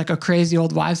this is like a crazy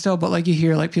old wives' tale, but like you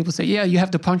hear like people say, you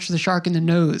have to punch the shark in the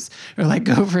nose or like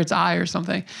go for its eye or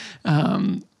something.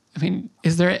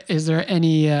 Is there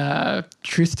any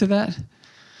truth to that?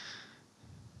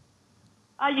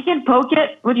 You can poke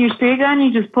it with your spear gun.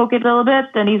 You just poke it a little bit,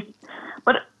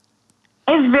 but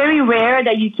it's very rare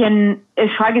that a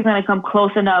shark is going to come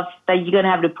close enough that you're going to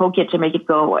have to poke it to make it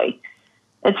go away.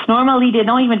 It's normally they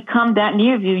don't even come that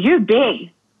near you. You're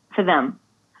big for them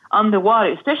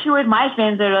underwater, especially with my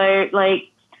fins that are like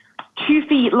 2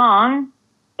 feet long.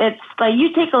 It's like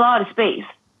you take a lot of space,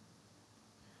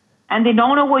 and they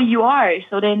don't know where you are,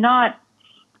 so they're not.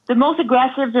 The most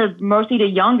aggressive are mostly the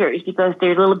youngers because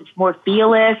they're a little bit more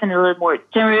fearless and a little more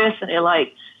timorous, and they're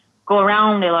like go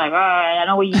around. They're like, all right, I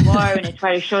know where you are, and they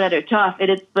try to show that they're tough.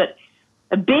 But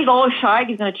a big old shark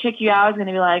is going to check you out. It's going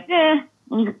to be like, and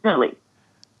he's going to leave.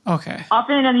 Okay.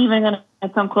 Often they're not even going to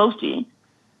come close to you.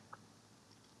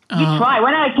 You try.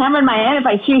 When I have a camera in my hand, if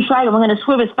I see a shark, I'm going to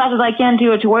swim as fast as I can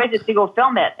towards it to go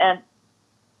film it. And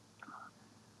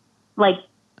like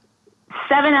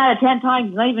 7 out of 10 times,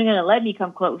 he's not even going to let me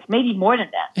come close. Maybe more than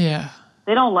that. Yeah.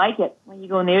 They don't like it when you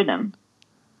go near them.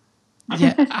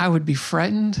 Yeah, I would be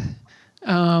frightened.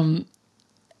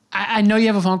 I know you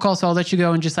have a phone call, so I'll let you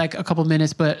go in just like a couple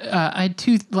minutes. But I had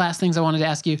 2 last things I wanted to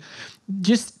ask you.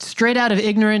 Just straight out of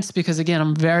ignorance, because again,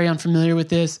 I'm very unfamiliar with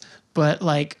this, but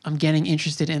like I'm getting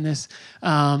interested in this.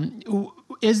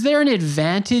 Is there an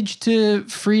advantage to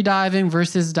free diving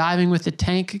versus diving with a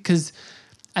tank? Because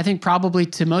I think probably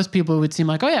to most people it would seem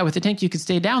like, oh yeah, with the tank you could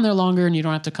stay down there longer and you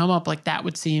don't have to come up. Like that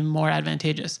would seem more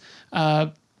advantageous.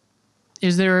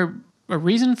 Is there a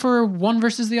reason for one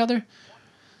versus the other?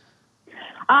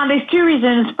 There's 2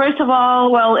 reasons. First of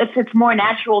all, well, it's more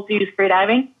natural to use free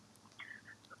diving.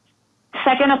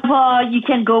 Second of all, you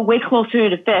can go way closer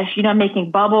to the fish. You're not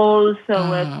making bubbles,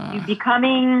 so you're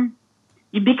becoming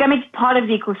part of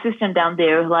the ecosystem down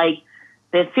there. Like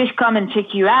the fish come and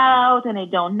check you out, and they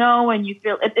don't know, and you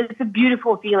feel it's a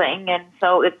beautiful feeling, and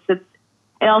so it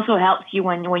also helps you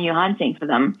when you're hunting for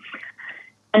them.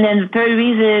 And then the third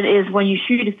reason is when you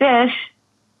shoot a fish,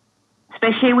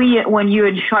 especially when you're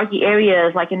in sharky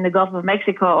areas like in the Gulf of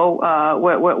Mexico,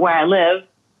 where I live.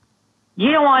 You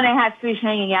don't want to have fish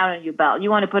hanging out on your belt. You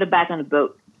want to put it back on the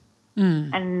boat.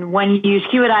 And when you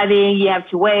scuba diving, you have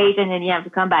to wait, and then you have to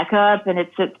come back up. And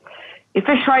if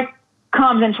a shark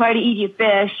comes and try to eat your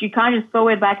fish, you can't just throw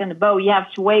it back on the boat. You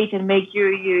have to wait and make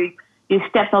your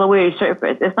steps all the way to the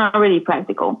surface. It's not really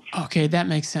practical. Okay, that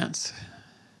makes sense.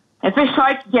 If a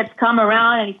shark gets come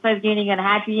around and he starts getting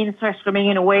unhappy and starts swimming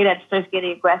in a way that starts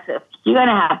getting aggressive, you're going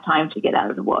to have time to get out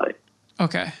of the water.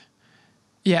 Okay.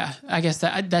 Yeah, I guess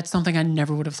that's something I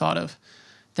never would have thought of.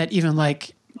 That even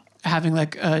like having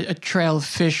like a trail of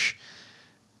fish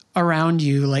around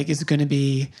you like is going to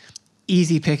be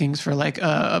easy pickings for like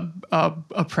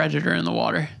a predator in the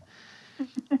water.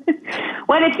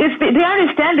 Well, they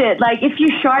understand it. Like if your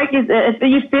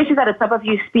fish is at the top of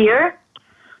your spear,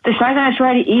 the shark's going to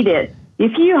try to eat it.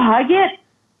 If you hug it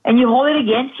and you hold it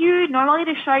against you, normally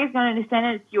the shark is going to understand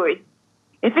that it's yours.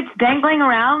 If it's dangling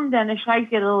around, then the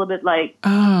sharks get a little bit like,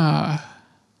 that'll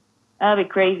be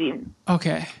crazy.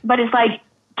 Okay. But it's like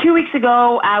 2 weeks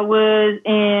ago, I was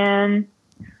in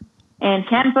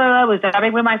Tampa. I was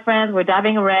diving with my friends. We're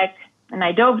diving a wreck, and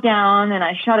I dove down and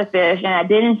I shot a fish, and I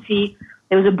didn't see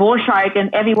there was a bull shark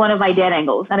in every one of my dead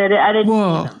angles, and I didn't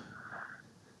Whoa. see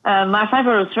them. My friends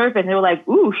were surfing, and they were like,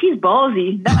 "Ooh, she's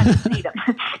ballsy." No, I didn't see them.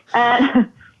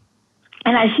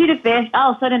 And I shoot a fish.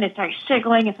 All of a sudden, it starts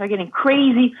circling and starts getting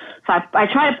crazy. So I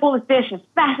try to pull the fish as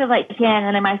fast as I can,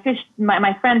 and then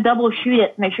my friend double shoot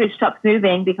it to make sure it stops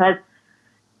moving because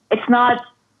it's not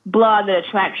blood that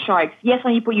attracts sharks. Yes,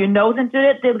 when you put your nose into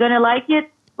it, they're gonna like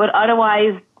it, but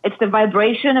otherwise, it's the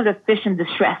vibration of the fish in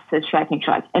distress that's attracting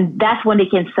sharks, and that's when they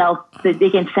can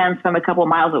sense from a couple of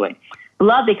miles away.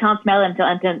 Blood, they can't smell it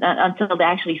until they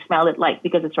actually smell it, like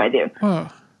because it's right there. Whoa.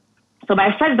 So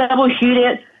my friend double shoot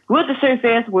it. We're at the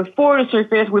surface, we're for the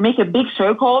surface, we make a big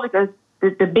circle because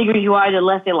the bigger you are, the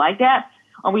less they like that.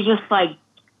 And we just like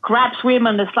crab swim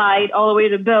on the side all the way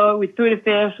to the boat. We threw the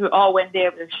fish, we all went there.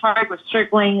 The shark was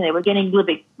circling, they were getting a little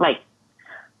bit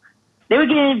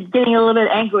getting a little bit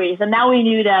angry. So now we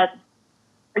knew that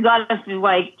regardless of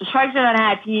like the sharks are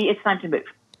unhappy, it's time to move.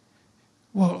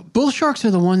 Whoa, bull sharks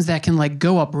are the ones that can like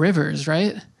go up rivers,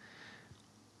 right?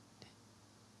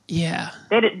 Yeah.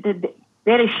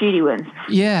 They're the shitty ones.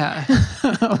 Yeah.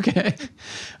 Okay.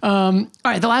 All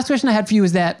right. The last question I had for you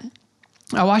is that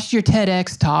I watched your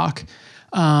TEDx talk,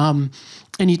 and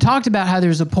you talked about how there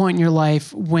was a point in your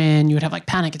life when you would have like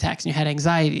panic attacks and you had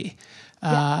anxiety.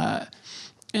 Yeah.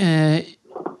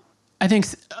 I think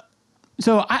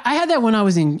so. I had that when I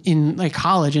was in like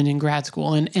college and in grad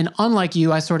school, and unlike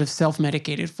you, I sort of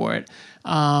self-medicated for it.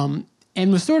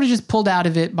 and was sort of just pulled out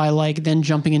of it by like then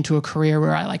jumping into a career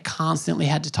where I like constantly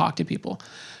had to talk to people.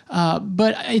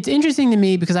 But it's interesting to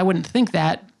me because I wouldn't think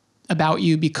that about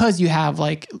you because you have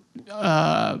like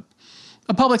a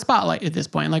public spotlight at this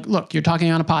point. Like, look, you're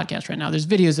talking on a podcast right now. There's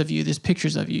videos of you. There's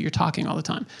pictures of you. You're talking all the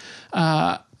time.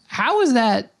 How is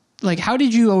that? Like, how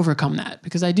did you overcome that?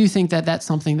 Because I do think that that's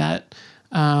something that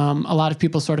a lot of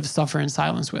people sort of suffer in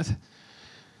silence with.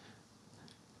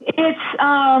 It's,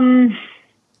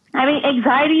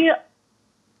 anxiety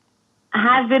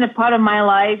has been a part of my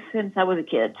life since I was a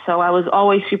kid. So I was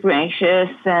always super anxious,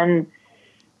 and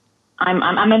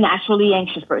I'm a naturally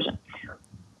anxious person.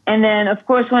 And then, of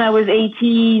course, when I was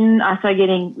 18, I started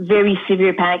getting very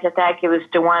severe panic attack. It was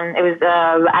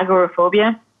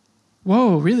agoraphobia.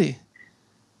 Whoa, really?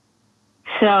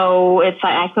 So it's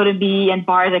like I couldn't be in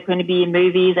bars, I couldn't be in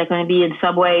movies, I couldn't be in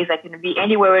subways, I couldn't be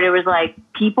anywhere where there was like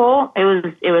people. It was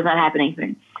not happening for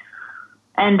me.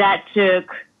 And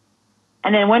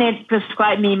then when it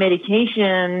prescribed me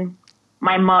medication,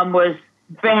 my mom was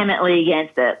vehemently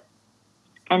against it.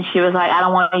 And she was like, I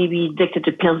don't want you to be addicted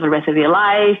to pills for the rest of your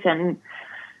life. And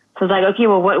so I was like, okay,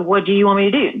 well, what do you want me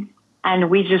to do? And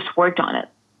we just worked on it.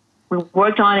 We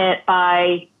worked on it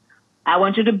I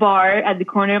went to the bar at the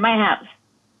corner of my house.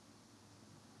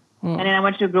 And then I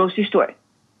went to the grocery store.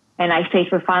 And I stayed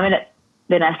for 5 minutes.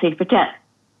 Then I stayed for 10.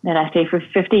 Then I stayed for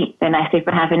 15. Then I stayed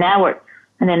for half an hour.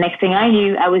 And the next thing I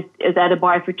knew, I was at the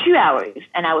bar for 2 hours.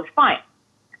 And I was fine.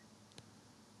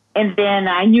 And then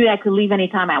I knew I could leave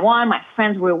anytime I want. My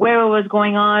friends were aware of what was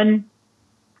going on.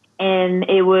 And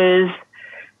it was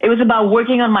about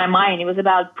working on my mind. It was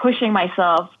about pushing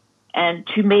myself and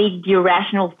to make the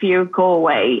irrational fear go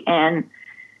away. And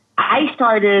I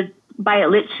started by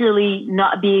literally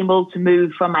not being able to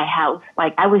move from my house.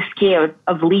 Like, I was scared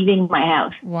of leaving my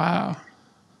house. Wow.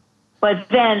 But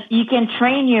then you can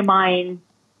train your mind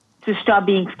to stop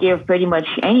being scared of pretty much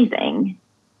anything.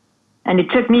 And it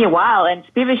took me a while. And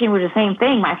spearfishing was the same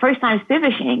thing. My first time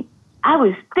spearfishing, I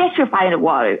was petrified in the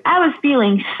water. I was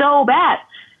feeling so bad.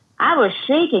 I was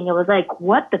shaking. It was like,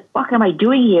 what the fuck am I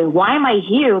doing here? Why am I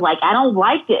here? Like, I don't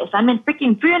like this. I'm in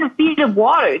freaking 300 feet of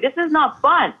water. This is not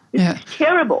fun. This is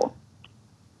terrible.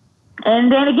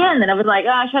 And then again, I was like,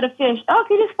 I shot a fish.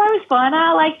 Okay, this part was fun.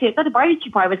 I liked it. But the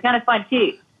barbecue part was kind of fun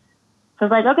too. So I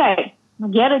was like, okay,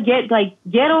 get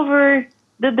over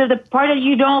the part that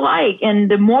you don't like. And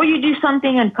the more you do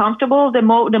something uncomfortable, the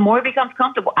more it becomes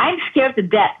comfortable. I'm scared to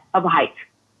death of heights.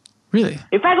 Really?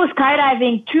 If I go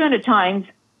skydiving 200 times,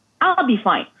 I'll be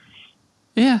fine.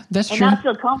 Yeah, that's true. And I'll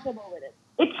feel comfortable with it.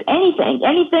 It's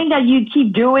anything that you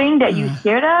keep doing that you're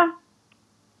scared of.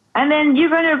 And then you're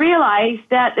going to realize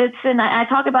that and I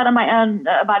talk about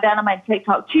about that on my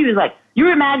TikTok too, is like,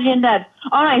 you imagine that,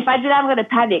 oh no, if I do that, I'm going to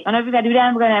panic. Oh no, if I do that,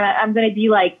 I'm going to be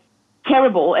like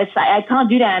terrible. It's like, I can't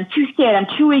do that. I'm too scared. I'm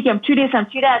too weak. I'm too this. I'm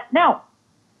too that. No.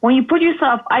 When you put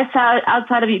yourself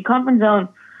outside of your comfort zone,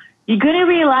 you're going to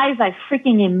realize how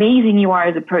freaking amazing you are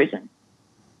as a person.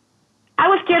 I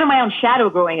was scared of my own shadow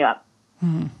growing up.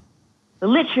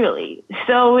 Literally.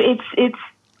 So it's,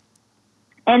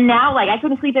 and now, like, I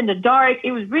couldn't sleep in the dark.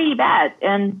 It was really bad.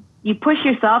 And you push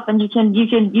yourself, and you can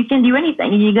do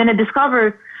anything. And you're going to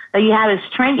discover that you have a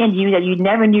strength in you that you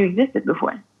never knew existed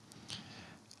before.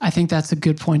 I think that's a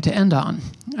good point to end on.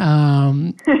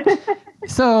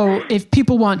 So if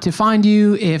people want to find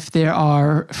you, if there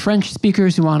are French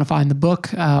speakers who want to find the book,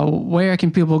 where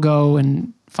can people go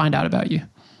and find out about you?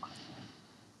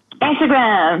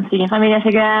 Instagram. So you can find me on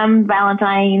Instagram,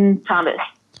 Valentine Thomas.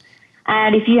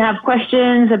 And if you have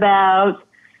questions about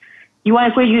you want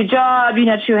to quit your job, you're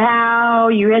not sure how,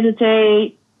 you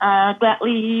hesitate,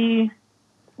 gladly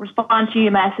respond to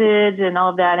your message and all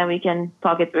of that, and we can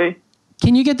talk it through.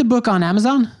 Can you get the book on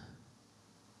Amazon?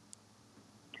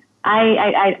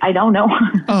 I don't know.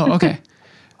 Oh, okay.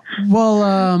 Well,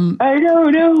 I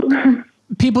don't know.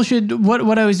 People should,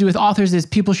 what I always do with authors is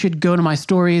people should go to my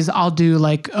stories. I'll do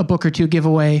like a book or two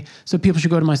giveaway. So people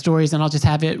should go to my stories, and I'll just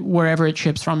have it wherever it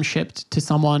ships from, shipped to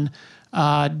someone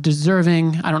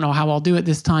deserving. I don't know how I'll do it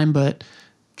this time, but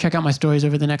check out my stories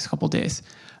over the next couple of days.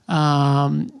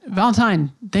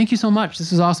 Valentine, thank you so much.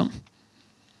 This was awesome.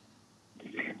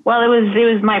 Well, it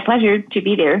was my pleasure to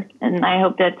be there. And I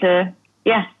hope that,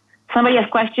 somebody has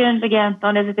questions, again,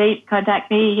 don't hesitate,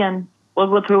 contact me, and we'll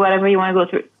go through whatever you want to go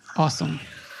through. Awesome.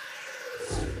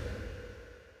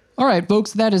 All right,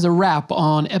 folks, that is a wrap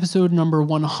on episode number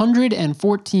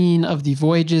 114 of the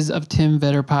Voyages of Tim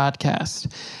Vetter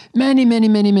podcast. Many, many,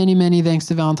 many, many, many thanks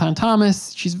to Valentine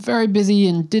Thomas. She's very busy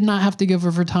and did not have to give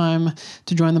her time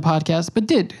to join the podcast, but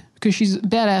did, because she's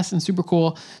badass and super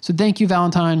cool. So thank you,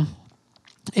 Valentine.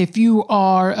 If you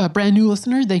are a brand new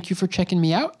listener, thank you for checking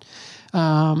me out.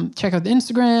 Check out the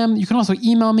Instagram. You can also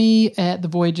email me at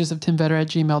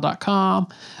thevoyagesoftimvetter@gmail.com.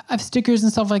 I have stickers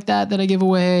and stuff like that I give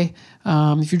away.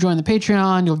 If you join the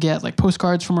Patreon, you'll get like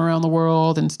postcards from around the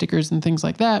world and stickers and things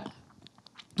like that.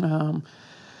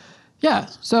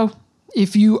 So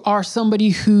if you are somebody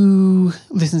who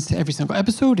listens to every single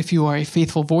episode, if you are a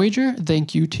faithful Voyager,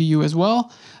 thank you to you as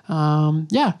well.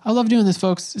 I love doing this,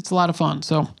 folks. It's a lot of fun.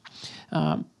 So,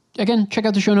 again, check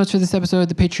out the show notes for this episode,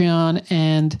 the Patreon,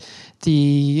 and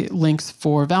the links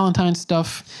for Valentine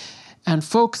stuff. And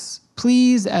folks,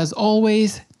 please, as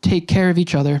always, take care of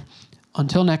each other.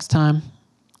 Until next time,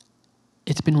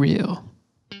 it's been real.